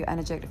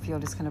energetic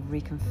field is kind of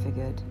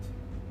reconfigured.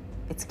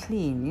 It's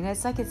clean,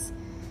 it's like it's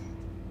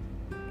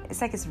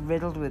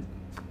riddled with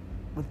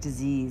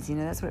disease,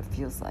 that's what it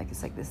feels like.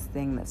 It's like this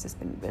thing that's just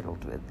been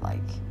riddled with,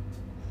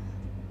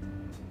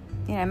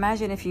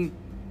 imagine if you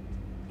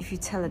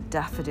tell a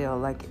daffodil,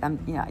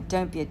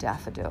 don't be a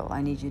daffodil,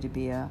 I need you to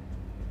be a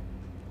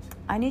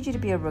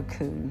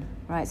raccoon,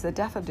 right? So the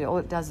daffodil, all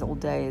it does all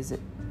day is it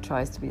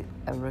tries to be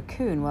a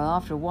raccoon. Well,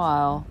 after a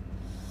while,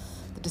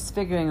 the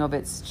disfiguring of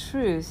its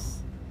truth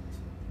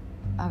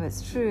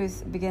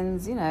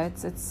begins,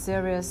 it's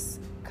serious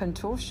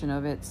contortion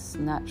of its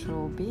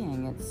natural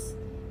being.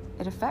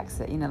 It affects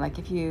it,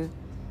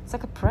 it's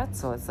like a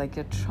pretzel. It's like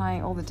you're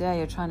trying all the day,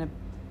 you're trying to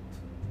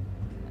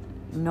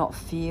not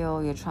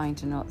feel, you're trying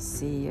to not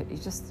see.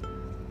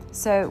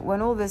 So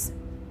when all this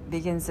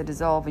begins to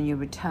dissolve and you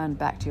return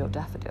back to your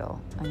daffodil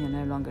and you're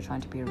no longer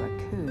trying to be a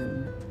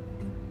raccoon,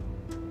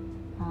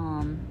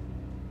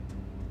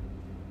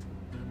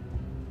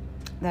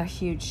 there are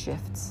huge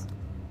shifts.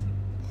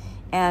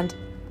 And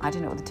I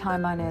don't know what the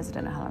timeline is, I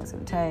don't know how long it's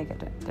going to take, I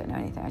don't know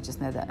anything. I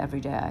just know that every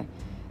day I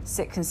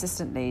sit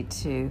consistently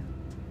to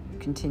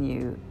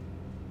continue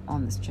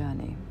on this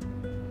journey.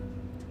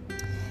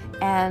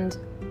 And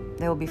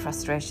there will be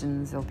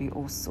frustrations, there will be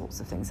all sorts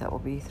of things that will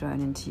be thrown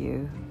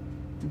into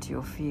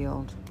your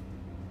field.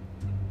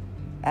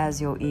 As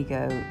your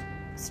ego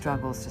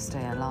struggles to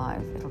stay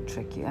alive, it'll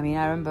trick you. I mean,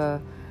 I remember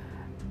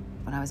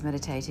when I was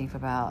meditating for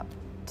about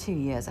 2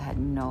 years, I had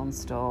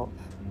non-stop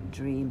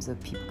dreams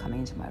of people coming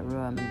into my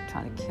room and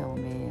trying to kill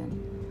me.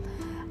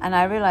 And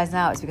I realize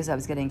now it's because I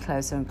was getting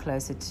closer and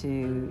closer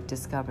to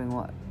discovering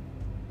what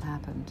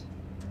happened,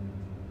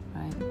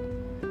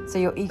 right? So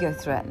your ego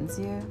threatens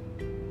you.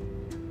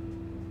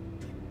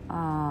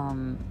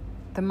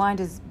 The mind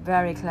is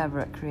very clever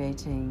at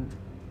creating.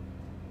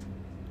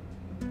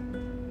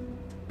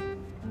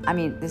 I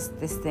mean, this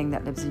thing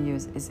that lives in you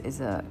is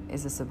a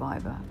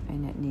survivor,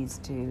 and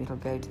it'll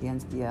go to the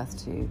ends of the earth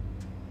to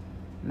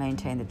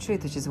maintain the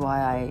truth, which is why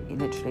I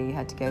literally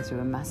had to go through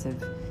a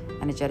massive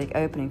energetic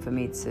opening for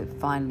me to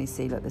finally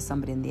see, look, there's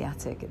somebody in the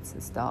attic, it's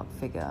this dark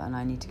figure, and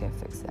I need to go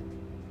fix it.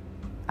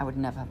 I would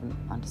never have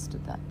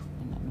understood that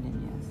in a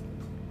million years.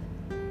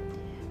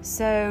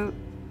 So,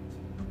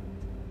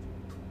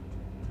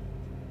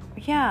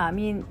 yeah, I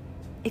mean,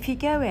 if you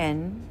go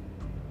in,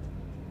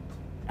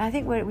 I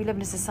think we live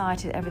in a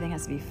society that everything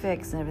has to be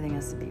fixed and everything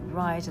has to be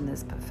right, and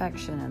there's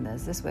perfection and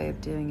there's this way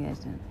of doing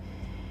it,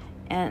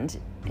 and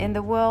in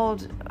the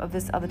world of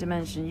this other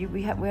dimension,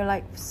 we're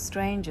like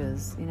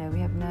strangers. We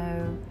have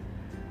no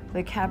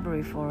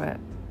vocabulary for it.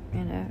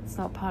 It's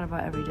not part of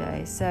our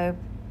everyday. So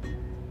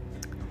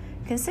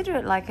consider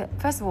it like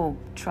first of all,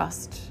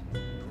 trust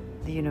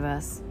the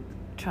universe.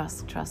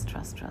 Trust.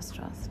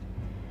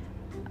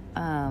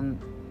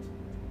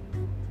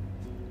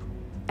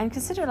 And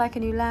consider it like a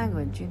new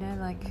language,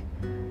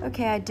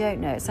 okay, I don't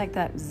know. It's like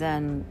that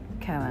Zen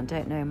koan,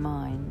 don't know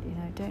mind,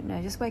 don't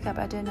know. Just wake up,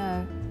 I don't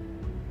know.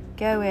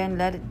 Go in,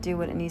 let it do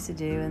what it needs to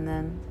do,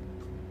 and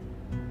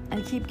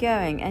keep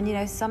going.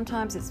 And,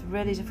 sometimes it's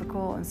really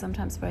difficult, and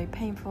sometimes very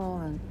painful,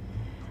 and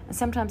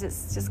sometimes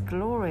it's just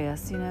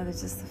glorious,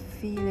 there's just the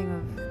feeling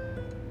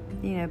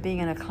of, being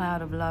in a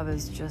cloud of love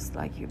is just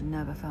like you've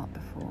never felt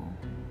before.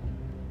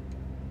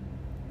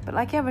 But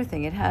like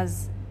everything, it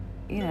has,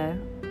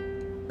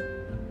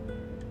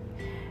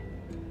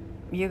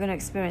 you're going to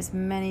experience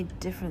many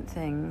different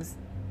things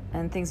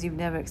and things you've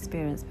never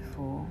experienced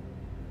before.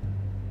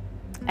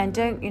 And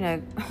don't,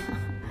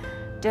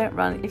 don't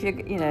run.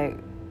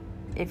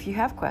 If you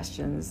have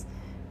questions,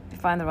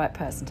 find the right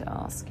person to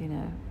ask,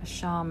 a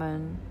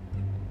shaman.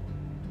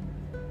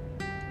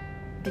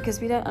 Because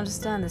we don't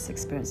understand this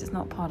experience. It's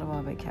not part of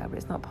our vocabulary.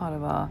 It's not part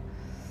of our,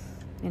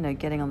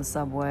 getting on the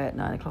subway at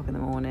 9 o'clock in the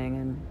morning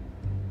and,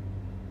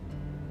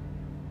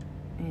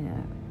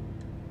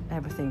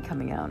 everything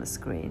coming out on a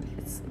screen.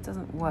 It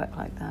doesn't work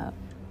like that.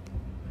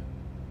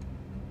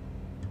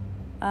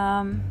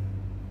 And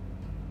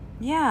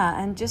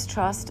just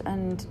trust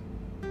and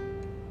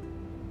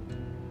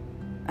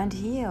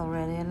heal,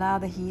 really. Allow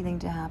the healing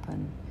to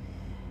happen.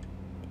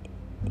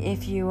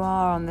 If you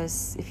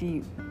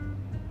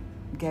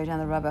go down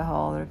the rabbit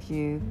hole, or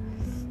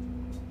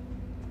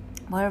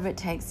wherever it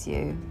takes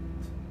you,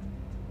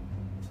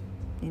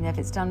 if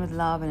it's done with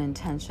love and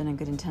intention and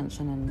good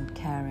intention and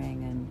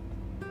caring, and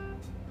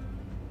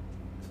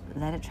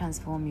let it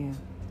transform you,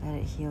 let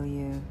it heal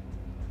you.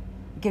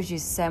 It gives you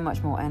so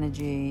much more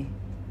energy.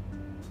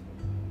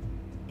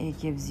 It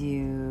gives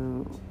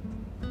you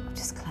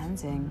just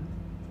cleansing.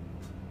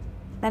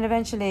 Then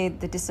eventually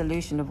the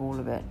dissolution of all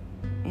of it.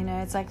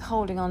 It's like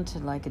holding on to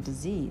like a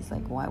disease.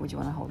 Like, why would you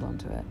want to hold on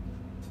to it?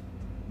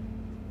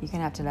 You're going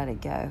to have to let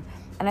it go.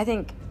 And I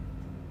think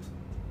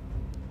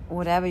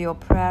whatever your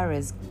prayer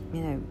is,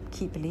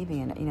 keep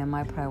believing in it.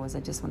 My prayer was, I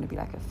just want to be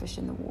like a fish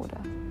in the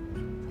water. I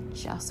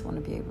just want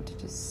to be able to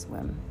just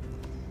swim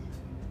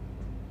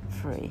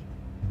free.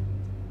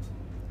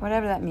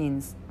 Whatever that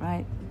means,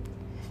 right?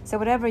 So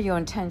whatever your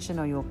intention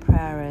or your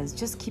prayer is,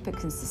 just keep it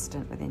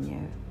consistent within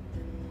you.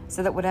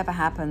 So that whatever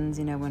happens,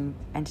 when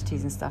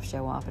entities and stuff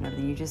show up and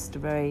everything, you're just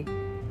very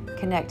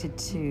connected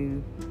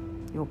to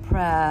your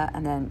prayer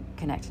and then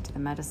connected to the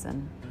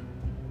medicine.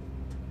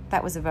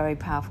 That was a very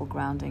powerful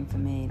grounding for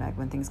me, like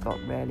when things got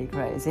really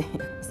crazy.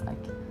 It's like,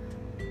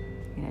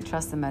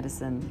 trust the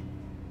medicine.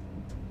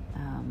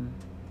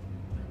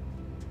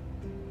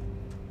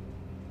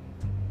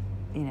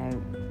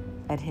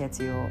 Adhere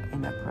to your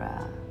inner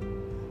prayer.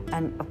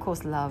 And of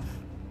course, love,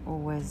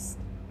 always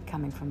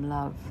coming from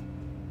love,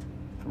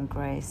 from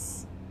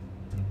grace.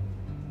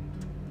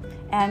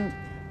 And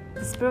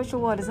the spiritual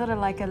world is not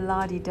like a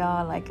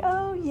la-di-da, like,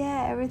 oh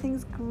yeah,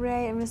 everything's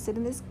great, I'm going to sit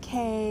in this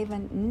cave.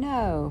 And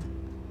no,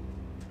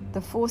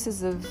 the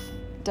forces of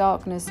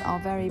darkness are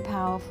very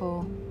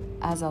powerful,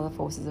 as are the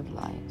forces of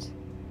light.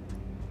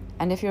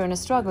 And if you're in a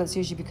struggle, it's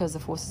usually because the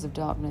forces of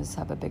darkness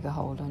have a bigger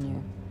hold on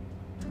you.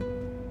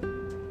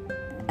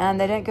 And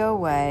they don't go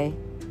away,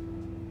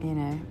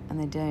 and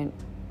they don't.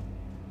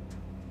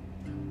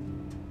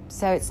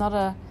 So it's not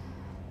a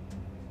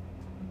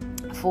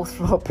fourth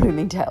floor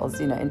Bloomingdale's,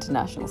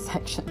 international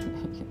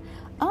section.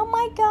 Oh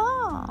my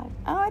God.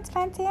 Oh, it's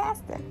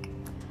fantastic.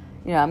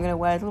 I'm going to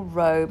wear a little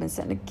robe and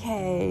sit in a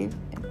cave,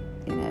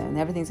 and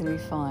everything's going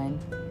to be fine.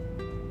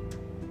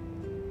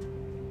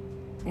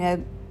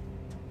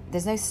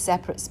 There's no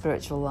separate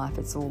spiritual life.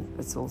 It's all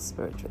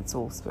spiritual. It's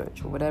all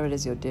spiritual. Whatever it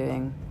is you're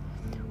doing,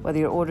 whether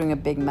you're ordering a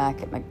Big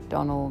Mac at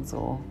McDonald's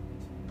or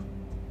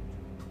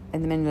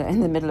in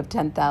the middle of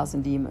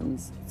 10,000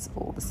 demons, it's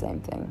all the same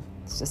thing.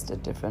 It's just a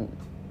different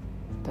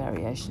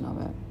variation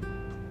of it.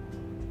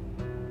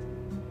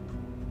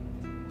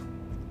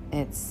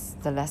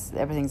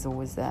 Everything's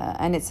always there,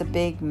 and it's a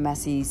big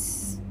messy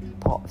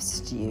pot of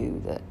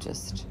stew that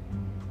just.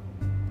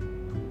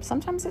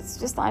 Sometimes it's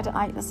just I don't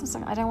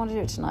want to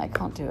do it tonight. I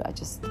can't do it. I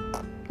just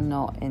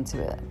not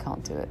into it. I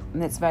can't do it,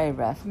 and it's very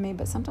rare for me.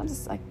 But sometimes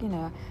it's like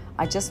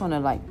I just want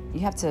to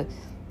you have to,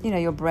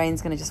 your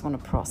brain's going to just want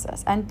to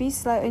process and be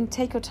slow and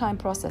take your time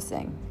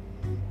processing,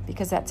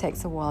 because that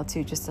takes a while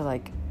too, just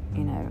to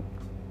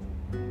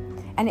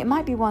And it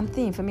might be one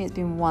theme. For me, it's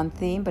been one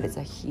theme, but it's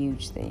a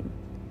huge theme,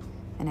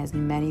 and has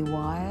many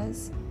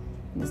wires,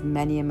 and there's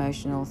many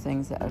emotional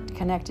things that are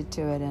connected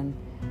to it, and.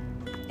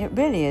 It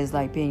really is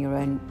like being your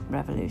own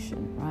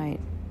revolution, right?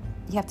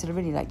 You have to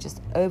really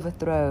just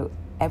overthrow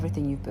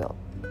everything you've built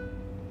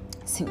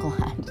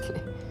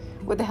single-handedly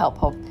with the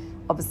help of,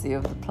 obviously,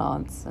 of the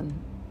plants. And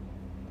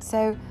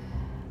so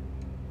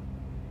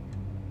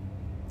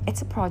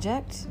it's a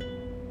project.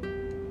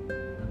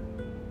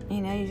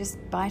 You just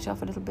bite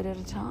off a little bit at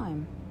a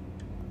time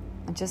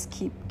and just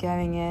keep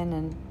going in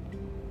and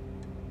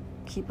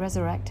keep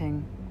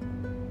resurrecting.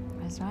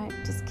 That's right,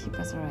 just keep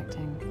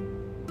resurrecting.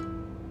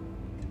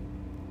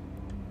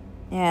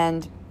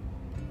 And,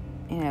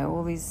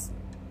 all these,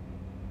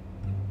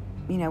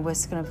 we're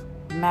kind of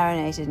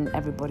marinated in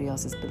everybody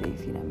else's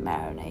belief,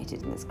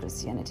 marinated in this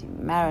Christianity,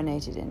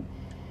 marinated in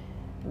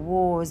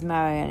wars,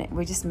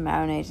 we're just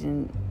marinated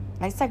in,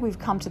 it's like we've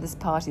come to this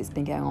party that's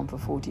been going on for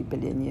 40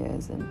 billion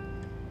years, and,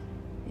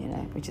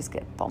 we just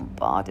get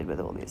bombarded with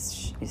all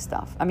this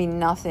stuff. I mean,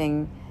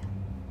 nothing,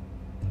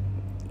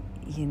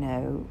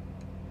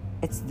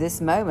 it's this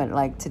moment.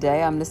 Like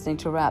today I'm listening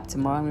to rap,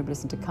 tomorrow I'm going to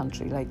listen to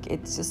country.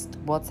 It's just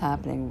what's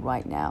happening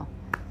right now.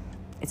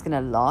 It's going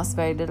to last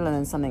very little, and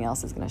then something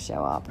else is going to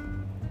show up.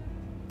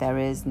 There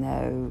is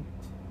no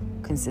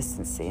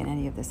consistency in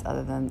any of this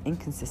other than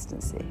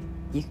inconsistency.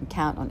 You can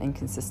count on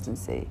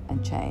inconsistency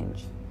and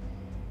change.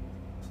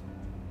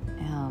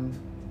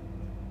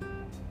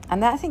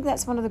 And I think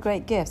that's one of the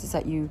great gifts, is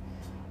that you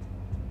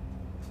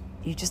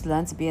just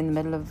learn to be in the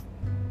middle of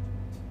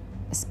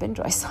a spin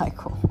dry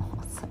cycle.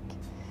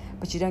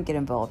 But you don't get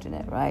involved in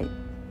it, right?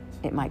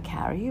 It might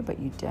carry you, but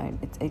you don't.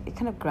 It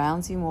kind of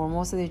grounds you more and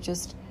more, so they're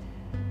just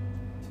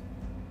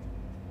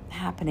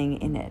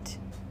happening in it,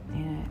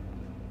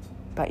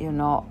 but you're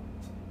not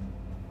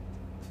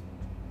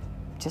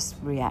just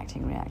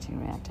reacting.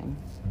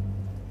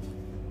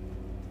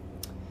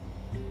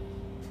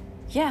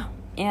 Yeah,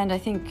 and I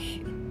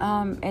think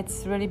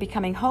it's really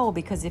becoming whole,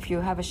 because if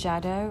you have a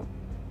shadow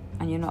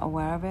and you're not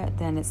aware of it,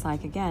 then it's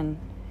like, again,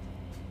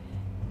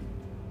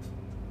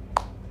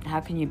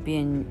 how can you be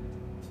in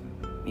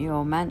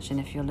your mansion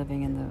if you're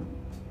living in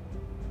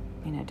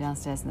the,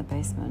 downstairs in the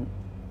basement?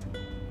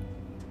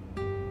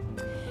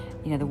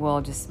 The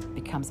world just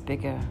becomes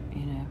bigger,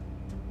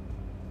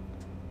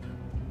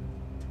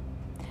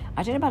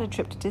 I don't know about a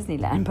trip to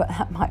Disneyland, but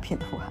that might be in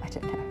the world, I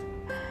don't know.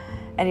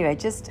 Anyway,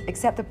 just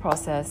accept the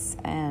process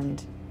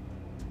and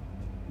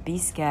be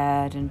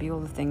scared and be all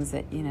the things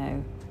that,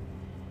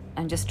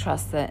 and just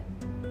trust that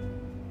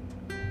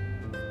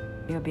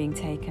you're being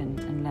taken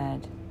and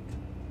led.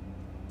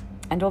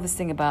 And all this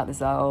thing about this,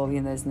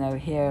 there's no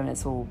here and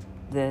it's all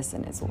this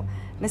and it's all...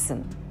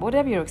 Listen,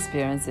 whatever your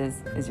experience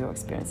is your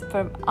experience.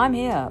 I'm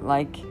here,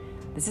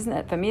 this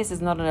isn't... For me, this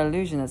is not an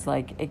illusion. It's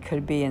it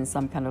could be in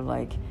some kind of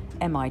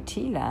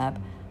MIT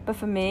lab. But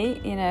for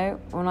me,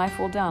 when I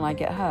fall down, I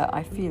get hurt.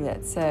 I feel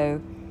it. So,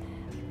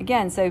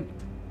 again,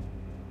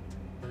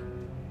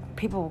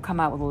 people will come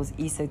out with all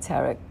these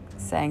esoteric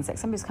sayings.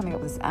 Somebody's coming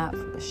up with this app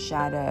for the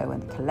shadow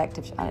and the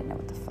collective... I don't know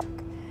what the fuck.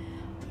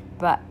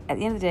 But at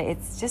the end of the day,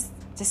 it's just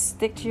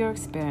stick to your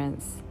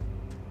experience.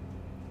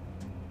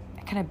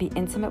 Kind of be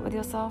intimate with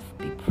yourself.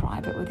 Be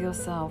private with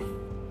yourself.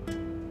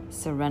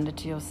 Surrender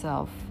to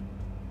yourself.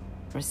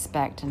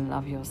 Respect and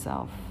love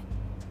yourself.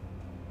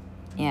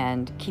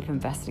 And keep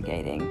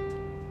investigating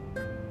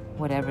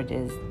whatever it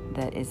is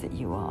that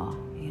you are,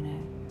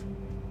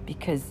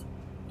 because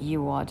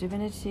you are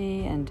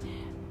divinity, and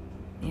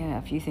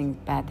a few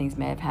bad things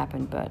may have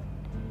happened, but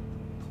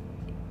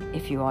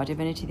if you are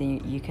divinity,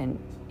 then you can,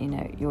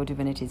 your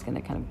divinity is going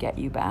to kind of get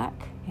you back,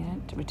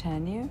 to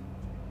return you.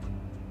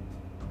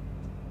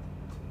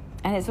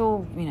 And it's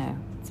all,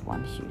 it's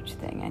one huge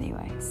thing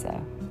anyway,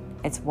 so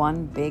it's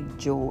one big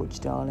George,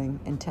 darling,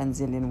 in 10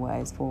 zillion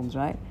ways, forms,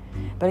 right?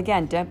 But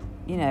again, don't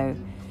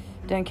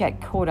get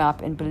caught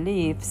up in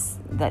beliefs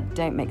that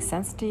don't make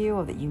sense to you,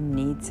 or that you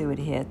need to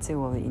adhere to,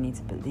 or that you need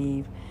to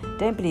believe.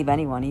 Don't believe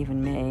anyone,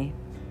 even me.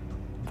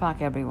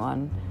 Fuck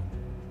everyone.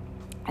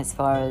 As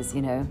far as,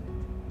 does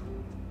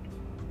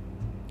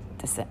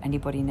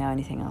anybody know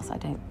anything else? I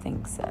don't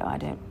think so.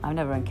 I've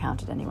never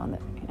encountered anyone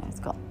that, has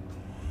got...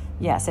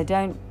 Yeah, so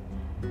don't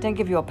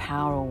give your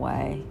power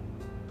away.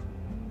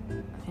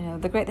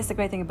 That's the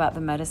great thing about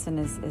the medicine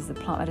is the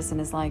plant medicine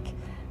is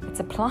it's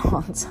a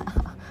plant.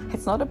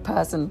 It's not a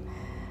person.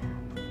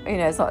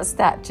 It's not a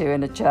statue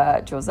in a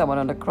church or someone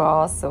on a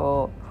cross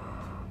or,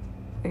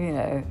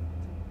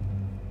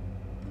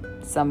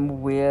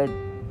 some weird,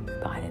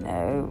 I don't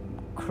know,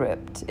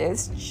 crypt.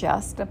 It's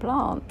just a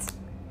plant.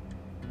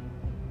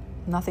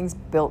 Nothing's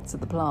built to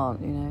the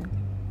plant,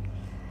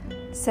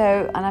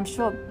 So, and I'm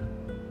sure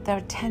there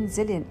are 10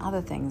 zillion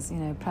other things,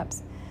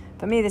 perhaps.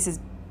 For me, this has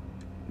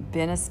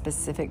been a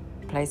specific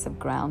place of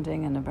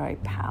grounding and a very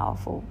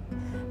powerful...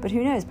 But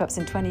who knows, perhaps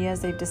in 20 years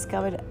they've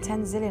discovered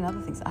 10 zillion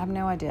other things. I have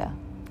no idea.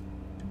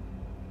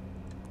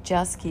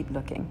 Just keep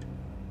looking.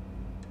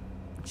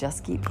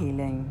 Just keep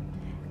healing.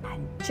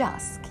 And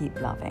just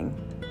keep loving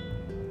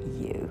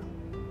you.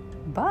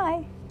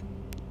 Bye.